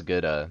was a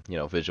good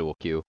visual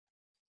cue.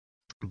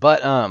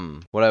 But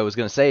what I was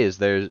gonna say is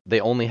they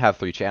only have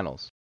 3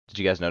 channels. Did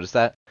you guys notice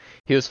that?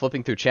 He was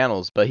flipping through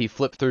channels, but he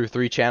flipped through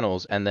 3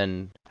 channels and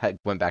then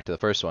went back to the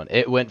first one.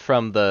 It went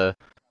from the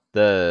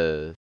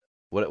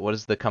what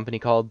is the company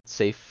called?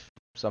 Safe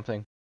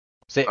something?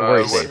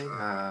 Worry Safe.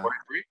 Worry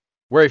Free?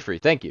 Worry Free.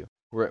 Thank you.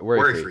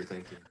 Worry Free.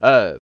 Thank you.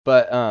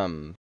 But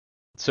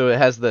so it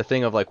has the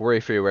thing of like Worry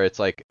Free where it's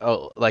like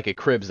like a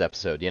Cribs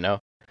episode, you know?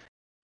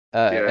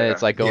 And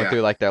it's like going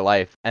through like their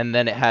life, and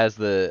then it has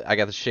I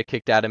got the shit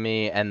kicked out of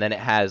me, and then it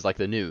has like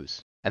the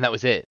news, and that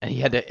was it. And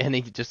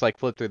he just like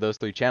flipped through those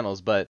 3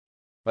 channels. But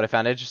what I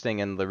found interesting,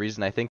 and the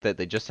reason I think that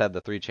they just had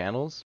the 3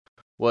 channels,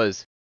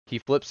 was he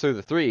flips through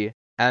the 3,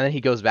 and then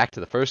he goes back to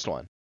the first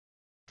one.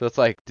 So it's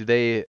like,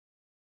 is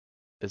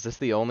this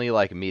the only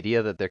like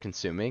media that they're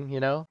consuming?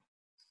 You know?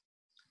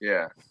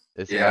 Yeah.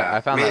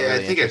 I found that really I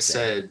think interesting. it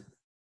said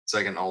it's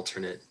like an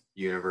alternate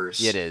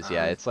universe. It is,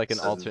 yeah. It's like an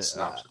alternate.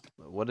 Synopsis.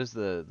 What is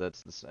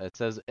it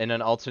says in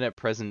an alternate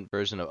present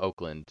version of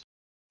Oakland.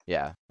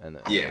 Yeah, and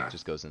it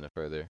just goes into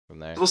further from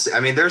there. We'll see. I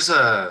mean, there's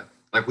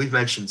like we've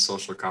mentioned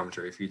social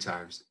commentary a few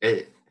times.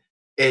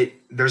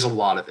 There's a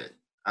lot of it.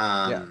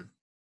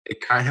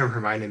 It kind of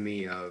reminded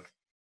me of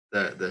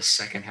the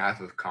second half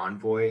of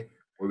Convoy,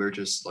 where they're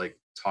just like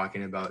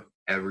talking about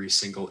every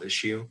single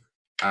issue.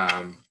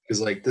 Because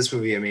like this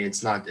movie, I mean,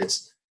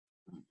 it's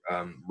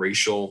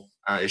racial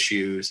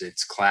issues,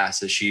 it's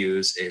class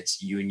issues,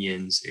 it's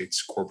unions,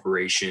 it's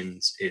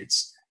corporations,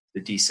 it's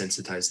the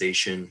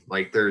desensitization.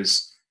 Like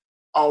there's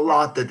a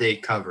lot that they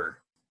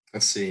cover.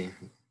 Let's see,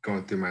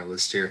 going through my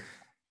list here.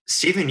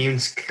 Stephen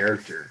Yeun's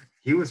character,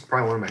 he was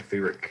probably one of my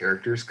favorite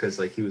characters because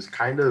like he was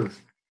kind of,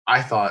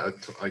 I thought a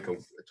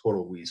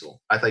total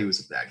weasel. I thought he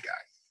was a bad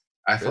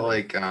guy. I felt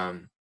like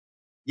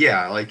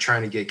like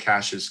trying to get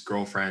Cash's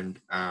girlfriend,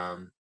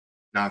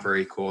 not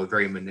very cool,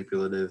 very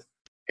manipulative.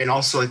 And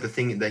also like the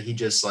thing that he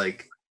just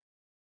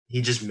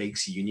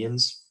makes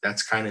unions.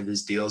 That's kind of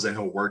his deals, and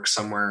he'll work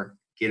somewhere,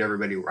 get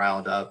everybody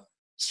riled up,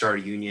 start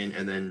a union,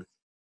 and then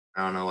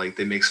I don't know, like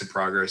they make some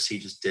progress. He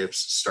just dips,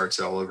 starts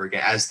it all over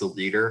again as the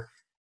leader.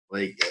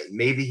 Like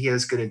maybe he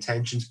has good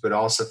intentions, but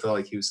also felt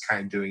like he was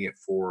kind of doing it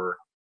for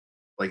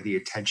like the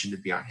attention to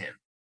be on him.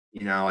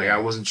 You know, like I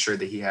wasn't sure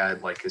that he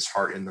had like his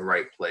heart in the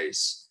right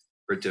place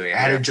for doing it.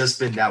 Had it just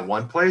been that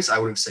one place, I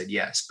would have said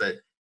yes. But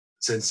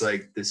since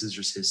like this is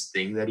just his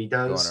thing that he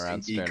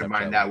does, you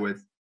combine that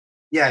with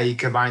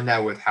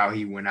how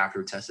he went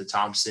after Tessa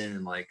Thompson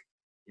and like,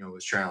 you know,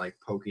 was trying to like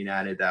poking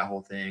at it, that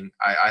whole thing.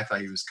 I thought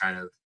he was kind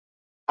of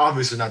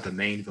obviously not the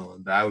main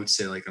villain, but I would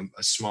say like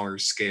a smaller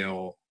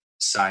scale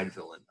side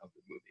villain of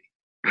the movie.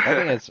 I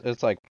think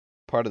it's like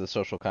part of the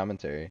social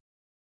commentary,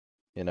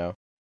 you know.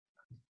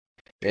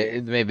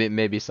 It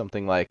maybe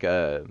something like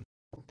a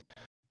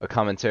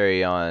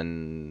commentary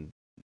on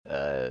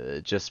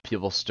just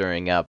people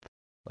stirring up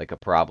like a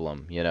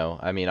problem, you know.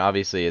 I mean,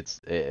 obviously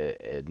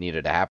it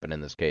needed to happen in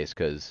this case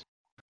because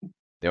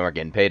they weren't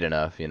getting paid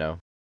enough, you know.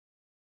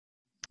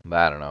 But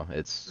I don't know.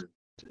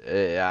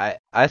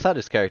 I thought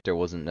his character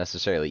wasn't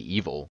necessarily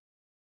evil.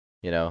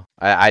 You know,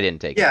 I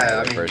didn't take it Yeah, that I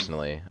way mean,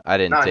 personally. I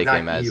didn't take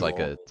him not as like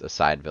evil. a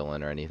side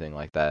villain or anything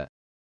like that.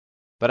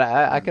 But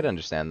I could Mm.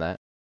 understand that.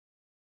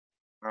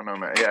 I don't know,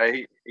 man. Yeah,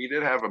 he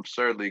did have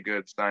absurdly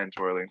good sign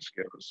twirling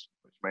skills,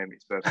 which made me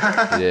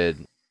suspect. He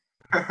did.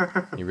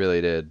 He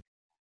really did.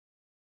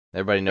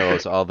 Everybody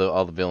knows all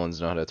the villains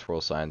know how to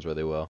twirl signs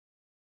really well.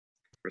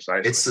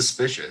 Precisely. It's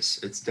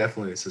suspicious. It's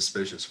definitely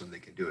suspicious when they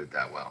can do it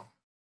that well.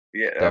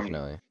 Yeah,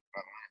 Definitely.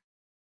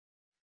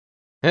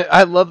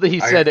 I love that he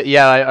said,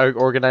 "Yeah, I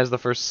organized the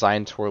first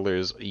sign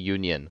twirlers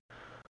union."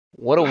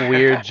 What a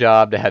weird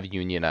job to have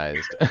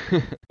unionized.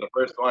 the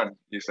first one,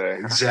 you say.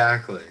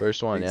 Exactly.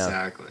 First one, yeah.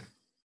 Exactly.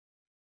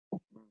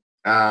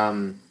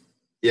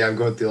 Yeah, I'm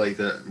going through like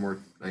the more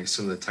like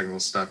some of the technical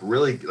stuff.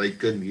 Really like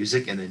good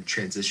music and then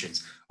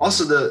transitions.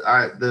 Also,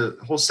 the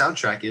whole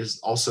soundtrack is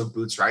also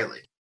Boots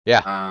Riley.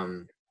 Yeah.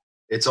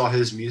 It's all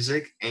his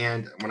music.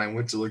 And when I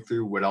went to look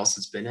through what else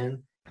it's been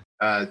in,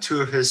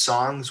 2 of his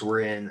songs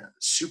were in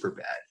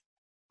Superbad.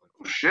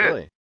 Oh,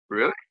 shit.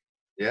 Really?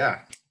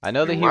 Yeah. I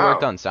know that he Wow.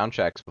 worked on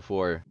soundtracks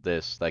before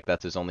this. Like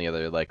that's his only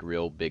other like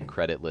real big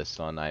credit list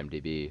on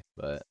IMDb,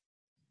 but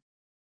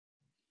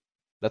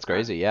that's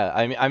crazy. Yeah.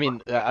 I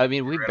mean,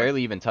 we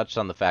barely even touched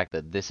on the fact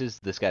that this is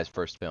this guy's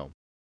first film.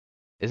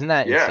 Isn't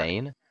that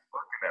insane?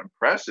 Fucking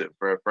impressive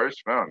for a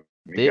first film.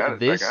 I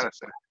gotta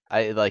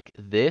say.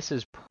 This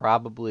is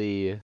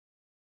probably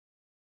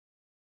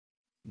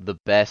the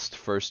best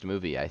first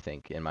movie, I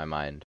think, in my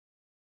mind.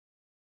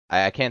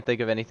 I can't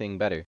think of anything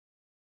better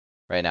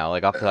right now.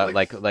 Like off the top,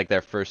 like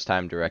their first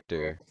time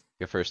director,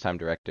 your first time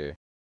director.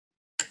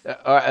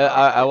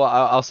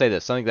 I'll say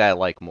this, something that I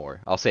like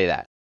more. I'll say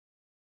that.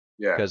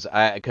 Yeah.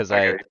 Because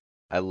I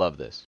love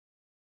this.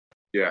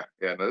 Yeah.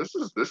 No, this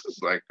is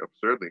like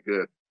absurdly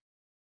good.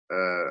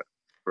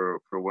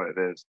 For what it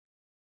is.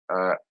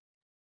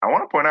 I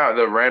want to point out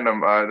the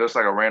random. There's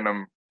like a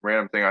random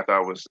thing I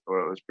thought was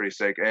pretty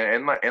sick.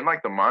 And like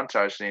the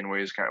montage scene where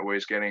he's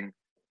getting,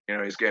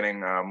 he's getting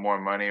more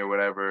money or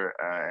whatever.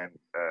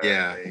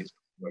 Yeah. He's,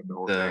 like, the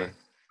whole thing.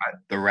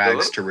 The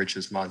rags to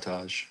riches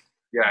montage.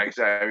 Yeah,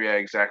 exactly. Yeah,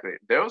 exactly.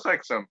 There was some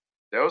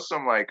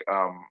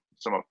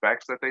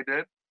effects that they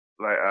did,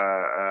 like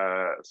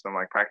some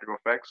like practical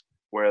effects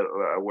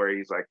where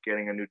he's like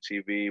getting a new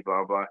TV,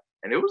 blah blah,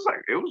 and it was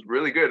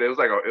really good. It was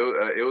like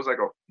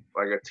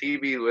a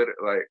TV lit,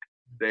 like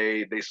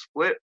they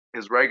split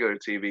his regular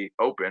TV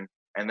open,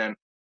 and then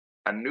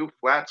a new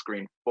flat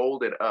screen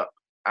folded up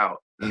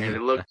out, and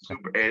it looked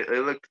super. It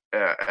looked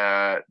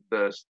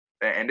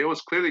and it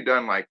was clearly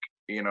done like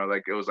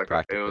like it was like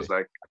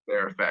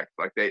their effect,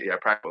 like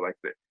practical, like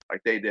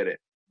they did it,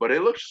 but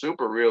it looked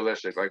super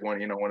realistic, like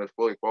when it's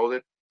fully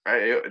folded.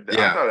 I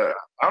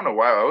don't know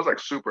why I was like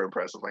super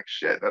impressive. Like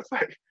shit, that's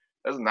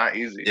not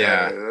easy.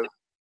 Yeah,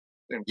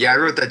 I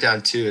wrote that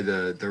down too.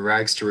 The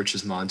rags to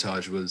riches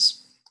montage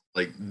was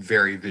like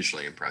very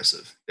visually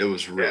impressive. It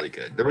was really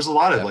good. There was a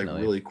lot of like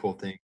really cool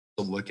things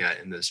to look at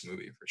in this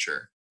movie for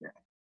sure.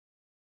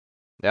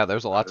 Yeah,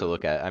 there's a lot to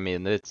look at. I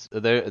mean,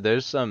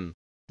 there's some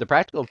the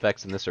practical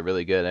effects in this are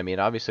really good. I mean,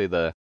 obviously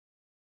the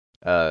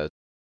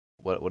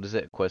what is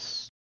it?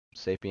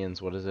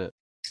 Sapiens, what is it?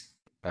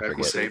 I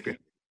forget.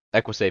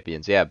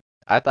 Equisapiens, yeah.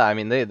 I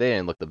mean they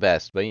didn't look the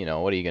best, but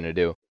what are you gonna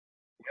do?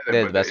 They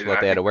had the best of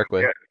what they had to work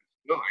with.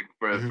 Still,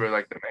 like, for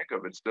like the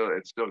makeup, it's still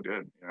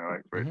good.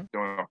 Like for doing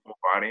a full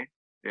body.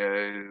 Yeah,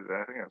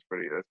 I think that's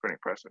pretty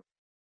impressive.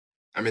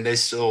 I mean, they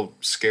still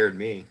scared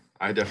me.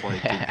 I definitely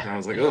did. I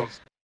was like, oh.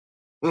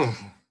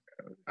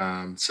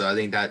 So I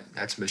think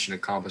that's mission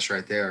accomplished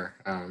right there.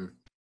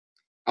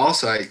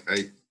 Also,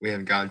 we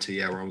haven't gotten to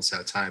yet. We're almost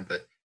out of time,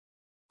 but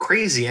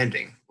crazy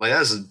ending. Like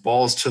that's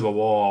balls to the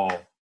wall.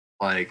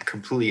 Like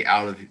completely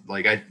out of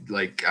I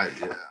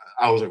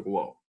was like,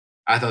 whoa.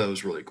 I thought it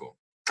was really cool.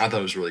 I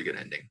thought it was a really good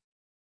ending.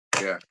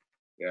 Yeah.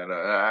 No,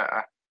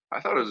 I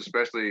thought it was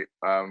especially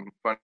funny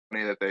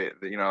that they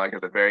like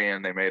at the very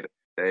end they made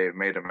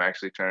him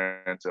actually turn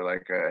into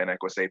like an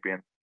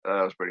Equisapien.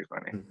 That was pretty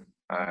funny.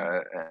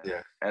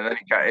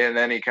 And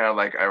then he kind of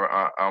like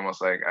almost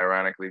like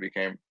ironically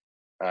became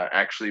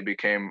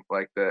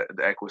like the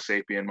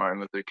Equisapien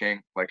Martin Luther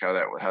King, like how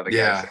the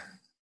guy said.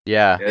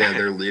 Yeah,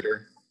 their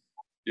leader.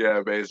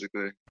 Yeah,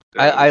 basically.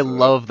 I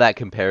love that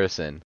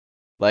comparison.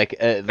 Like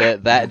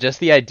that just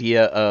the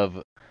idea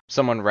of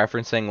someone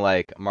referencing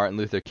like Martin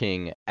Luther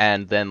King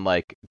and then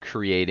like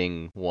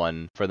creating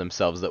one for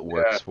themselves that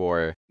works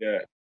for. Yeah.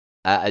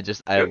 I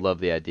love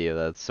the idea.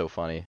 That's so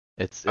funny.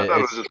 I thought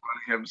it was just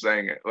funny him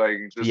saying it, like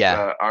just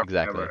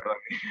exactly.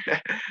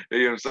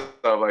 Himself,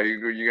 like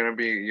you're gonna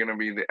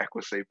be the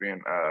Equisapien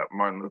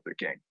Martin Luther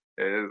King.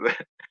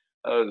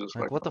 I was just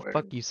like, what the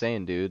fuck you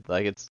saying, dude?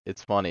 Like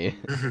it's funny.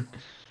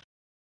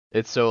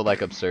 It's so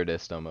like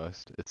absurdist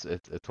almost. It's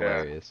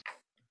hilarious.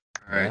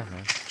 All right.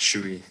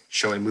 Shall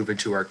we move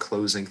into our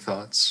closing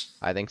thoughts?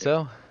 I think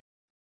so.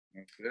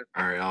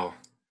 All right,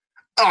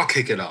 I'll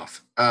kick it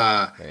off.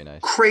 Very nice.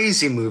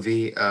 Crazy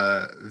movie.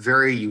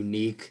 Very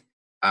unique.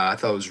 I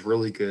thought it was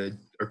really good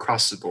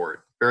across the board.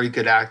 very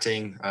good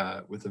acting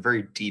with a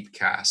very deep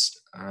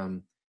cast.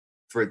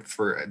 For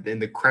in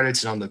the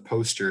credits and on the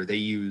poster, they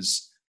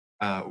use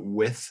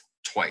with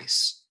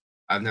twice.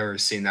 I've never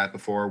seen that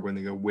before when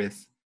they go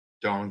with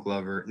Donald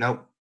Glover.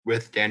 Nope,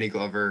 with Danny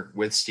Glover,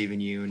 with Stephen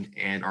Yeun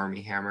and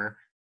Armie Hammer.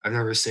 I've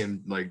never seen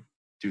him like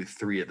do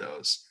three of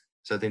those.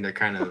 So I think that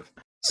kind of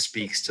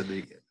speaks to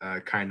the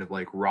kind of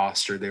like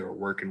roster they were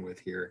working with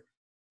here.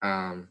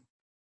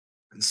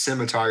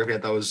 Cinematography I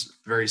thought was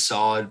very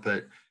solid,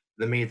 but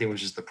the main thing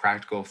was just the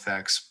practical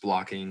effects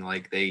blocking.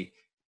 Like they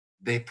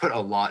put a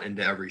lot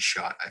into every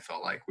shot, I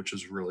felt like, which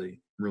was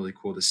really, really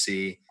cool to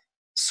see.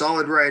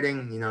 Solid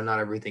writing, not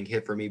everything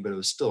hit for me, but it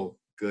was still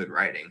good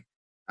writing.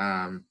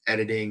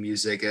 Editing,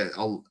 music,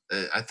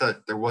 I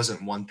thought there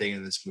wasn't one thing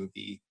in this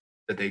movie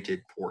that they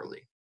did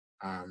poorly.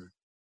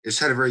 It just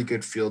had a very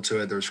good feel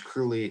to it. There's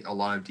clearly a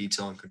lot of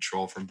detail and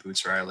control from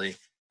Boots Riley.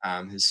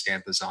 His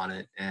stamp is on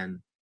it.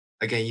 And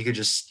again, you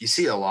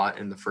see a lot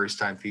in the first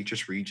time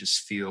features where you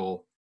just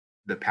feel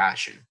the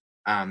passion.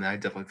 And I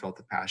definitely felt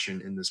the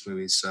passion in this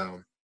movie.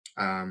 So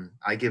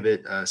I give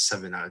it a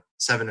 7.5 out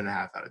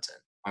of 10.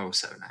 Oh,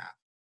 7.5.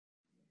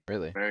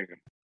 Really? Very good.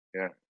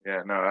 Yeah.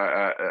 No,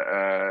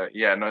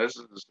 this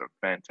is just a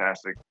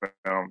fantastic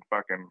film.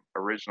 Fucking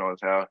original as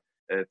hell.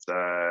 It's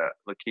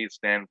Lakeith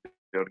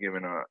Stanfield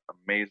giving an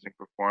amazing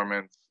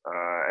performance.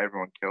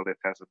 Everyone killed it.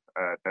 Tessa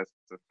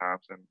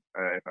Thompson,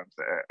 if I'm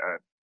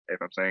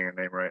saying her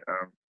name right.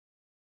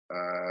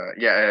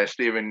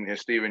 Stephen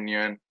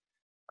Yeun.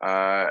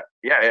 All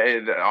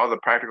the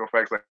practical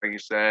effects, like you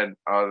said,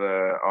 all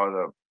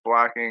the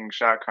blocking,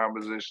 shot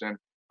composition,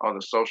 all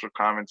the social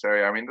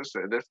commentary. I mean, there's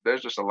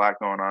just a lot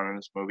going on in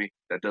this movie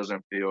that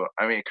doesn't feel.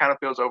 I mean, it kind of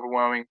feels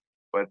overwhelming,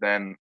 but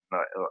then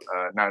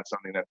not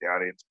something that the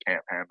audience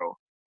can't handle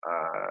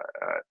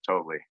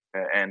totally.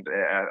 And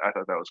I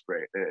thought that was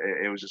great.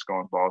 It was just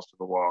going balls to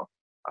the wall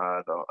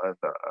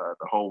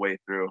the whole way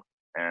through,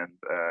 and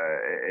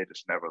it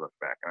just never looked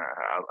back. And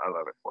I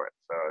love it for it.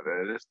 So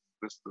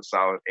this is a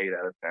solid 8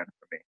 out of 10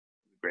 for me.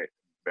 Great,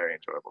 very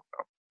enjoyable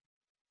film.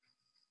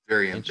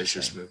 Very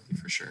ambitious movie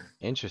for sure.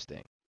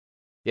 Interesting.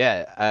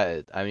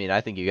 Yeah, I mean, I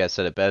think you guys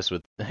said it best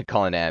with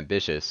calling it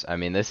ambitious. I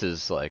mean, this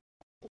is like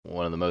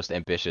one of the most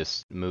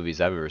ambitious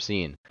movies I've ever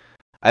seen.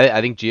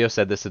 I think Gio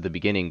said this at the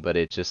beginning, but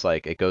it just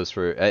like it goes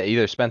for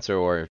either Spencer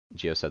or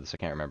Gio said this. I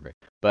can't remember,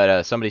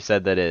 but somebody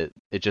said that it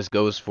just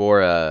goes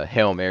for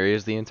Hail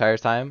Marys the entire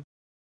time,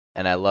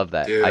 and I love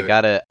that. Dude, I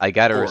gotta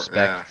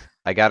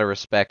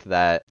respect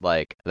that,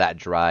 like that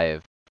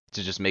drive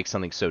to just make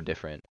something so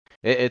different.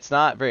 It's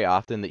not very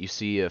often that you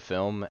see a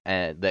film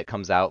that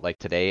comes out like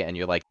today and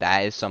you're like,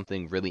 that is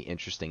something really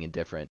interesting and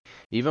different.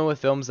 Even with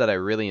films that I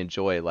really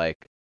enjoy, like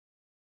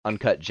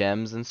Uncut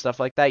Gems and stuff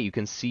like that, you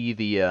can see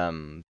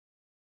the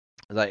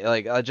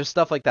just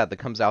stuff like that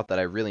comes out that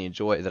I really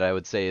enjoy, that I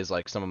would say is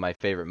like some of my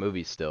favorite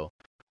movies still.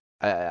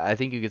 I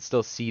think you could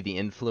still see the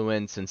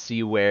influence and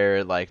see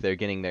where like they're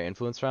getting their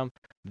influence from.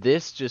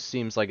 This just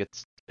seems like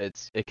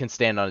it can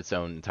stand on its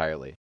own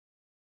entirely.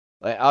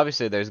 Like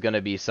obviously there's gonna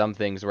be some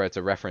things where it's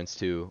a reference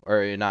to,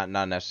 or not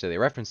necessarily a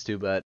reference to,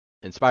 but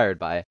inspired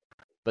by.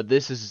 But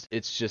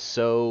it's just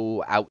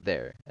so out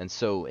there and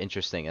so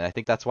interesting, and I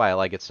think that's why I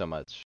like it so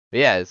much.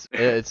 But yeah,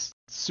 it's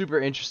super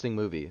interesting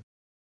movie.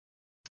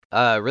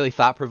 Really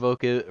thought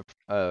provoking.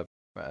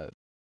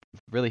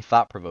 Really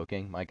thought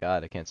provoking. My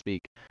God, I can't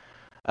speak.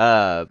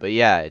 But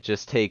yeah, it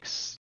just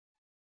takes.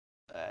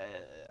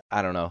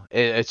 I don't know.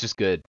 It's just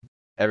good.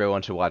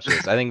 Everyone should watch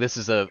this. I think this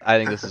is a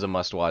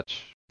must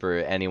watch for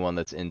anyone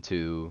that's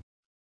into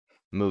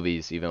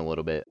movies even a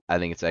little bit. I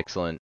think it's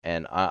excellent,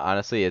 and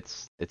honestly,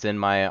 it's in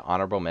my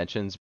honorable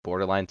mentions,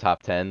 borderline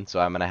top 10.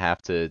 So I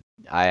have to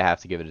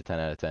give it a 10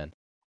 out of 10.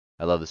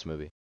 I love this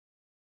movie.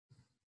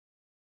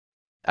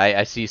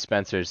 I see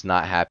Spencer's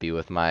not happy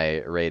with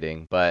my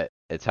rating, but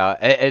it's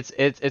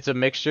a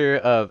mixture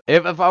of,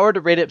 if I were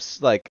to rate it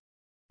like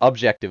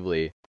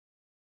objectively,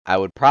 I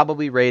would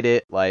probably rate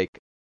it like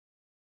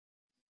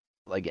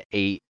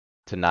 8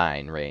 to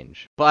 9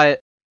 range, but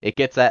it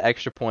gets that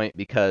extra point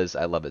because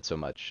I love it so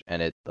much,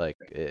 and it's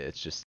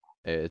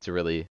a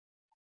really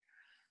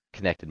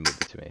connected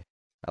movie to me.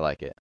 I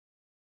like it.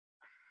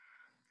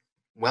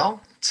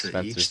 Well, to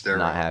Spencer's each their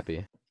not own.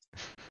 happy.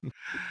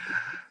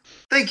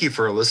 Thank you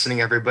for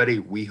listening, everybody.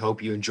 We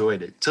hope you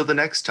enjoyed it. Till the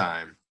next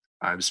time,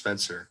 I'm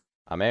Spencer.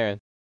 I'm Aaron.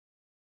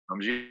 I'm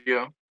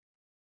Gio.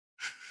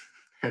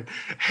 And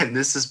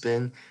this has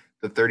been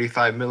the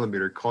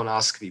 35mm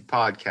Colonoscopy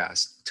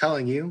Podcast,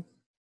 telling you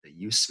that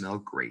you smell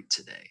great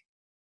today.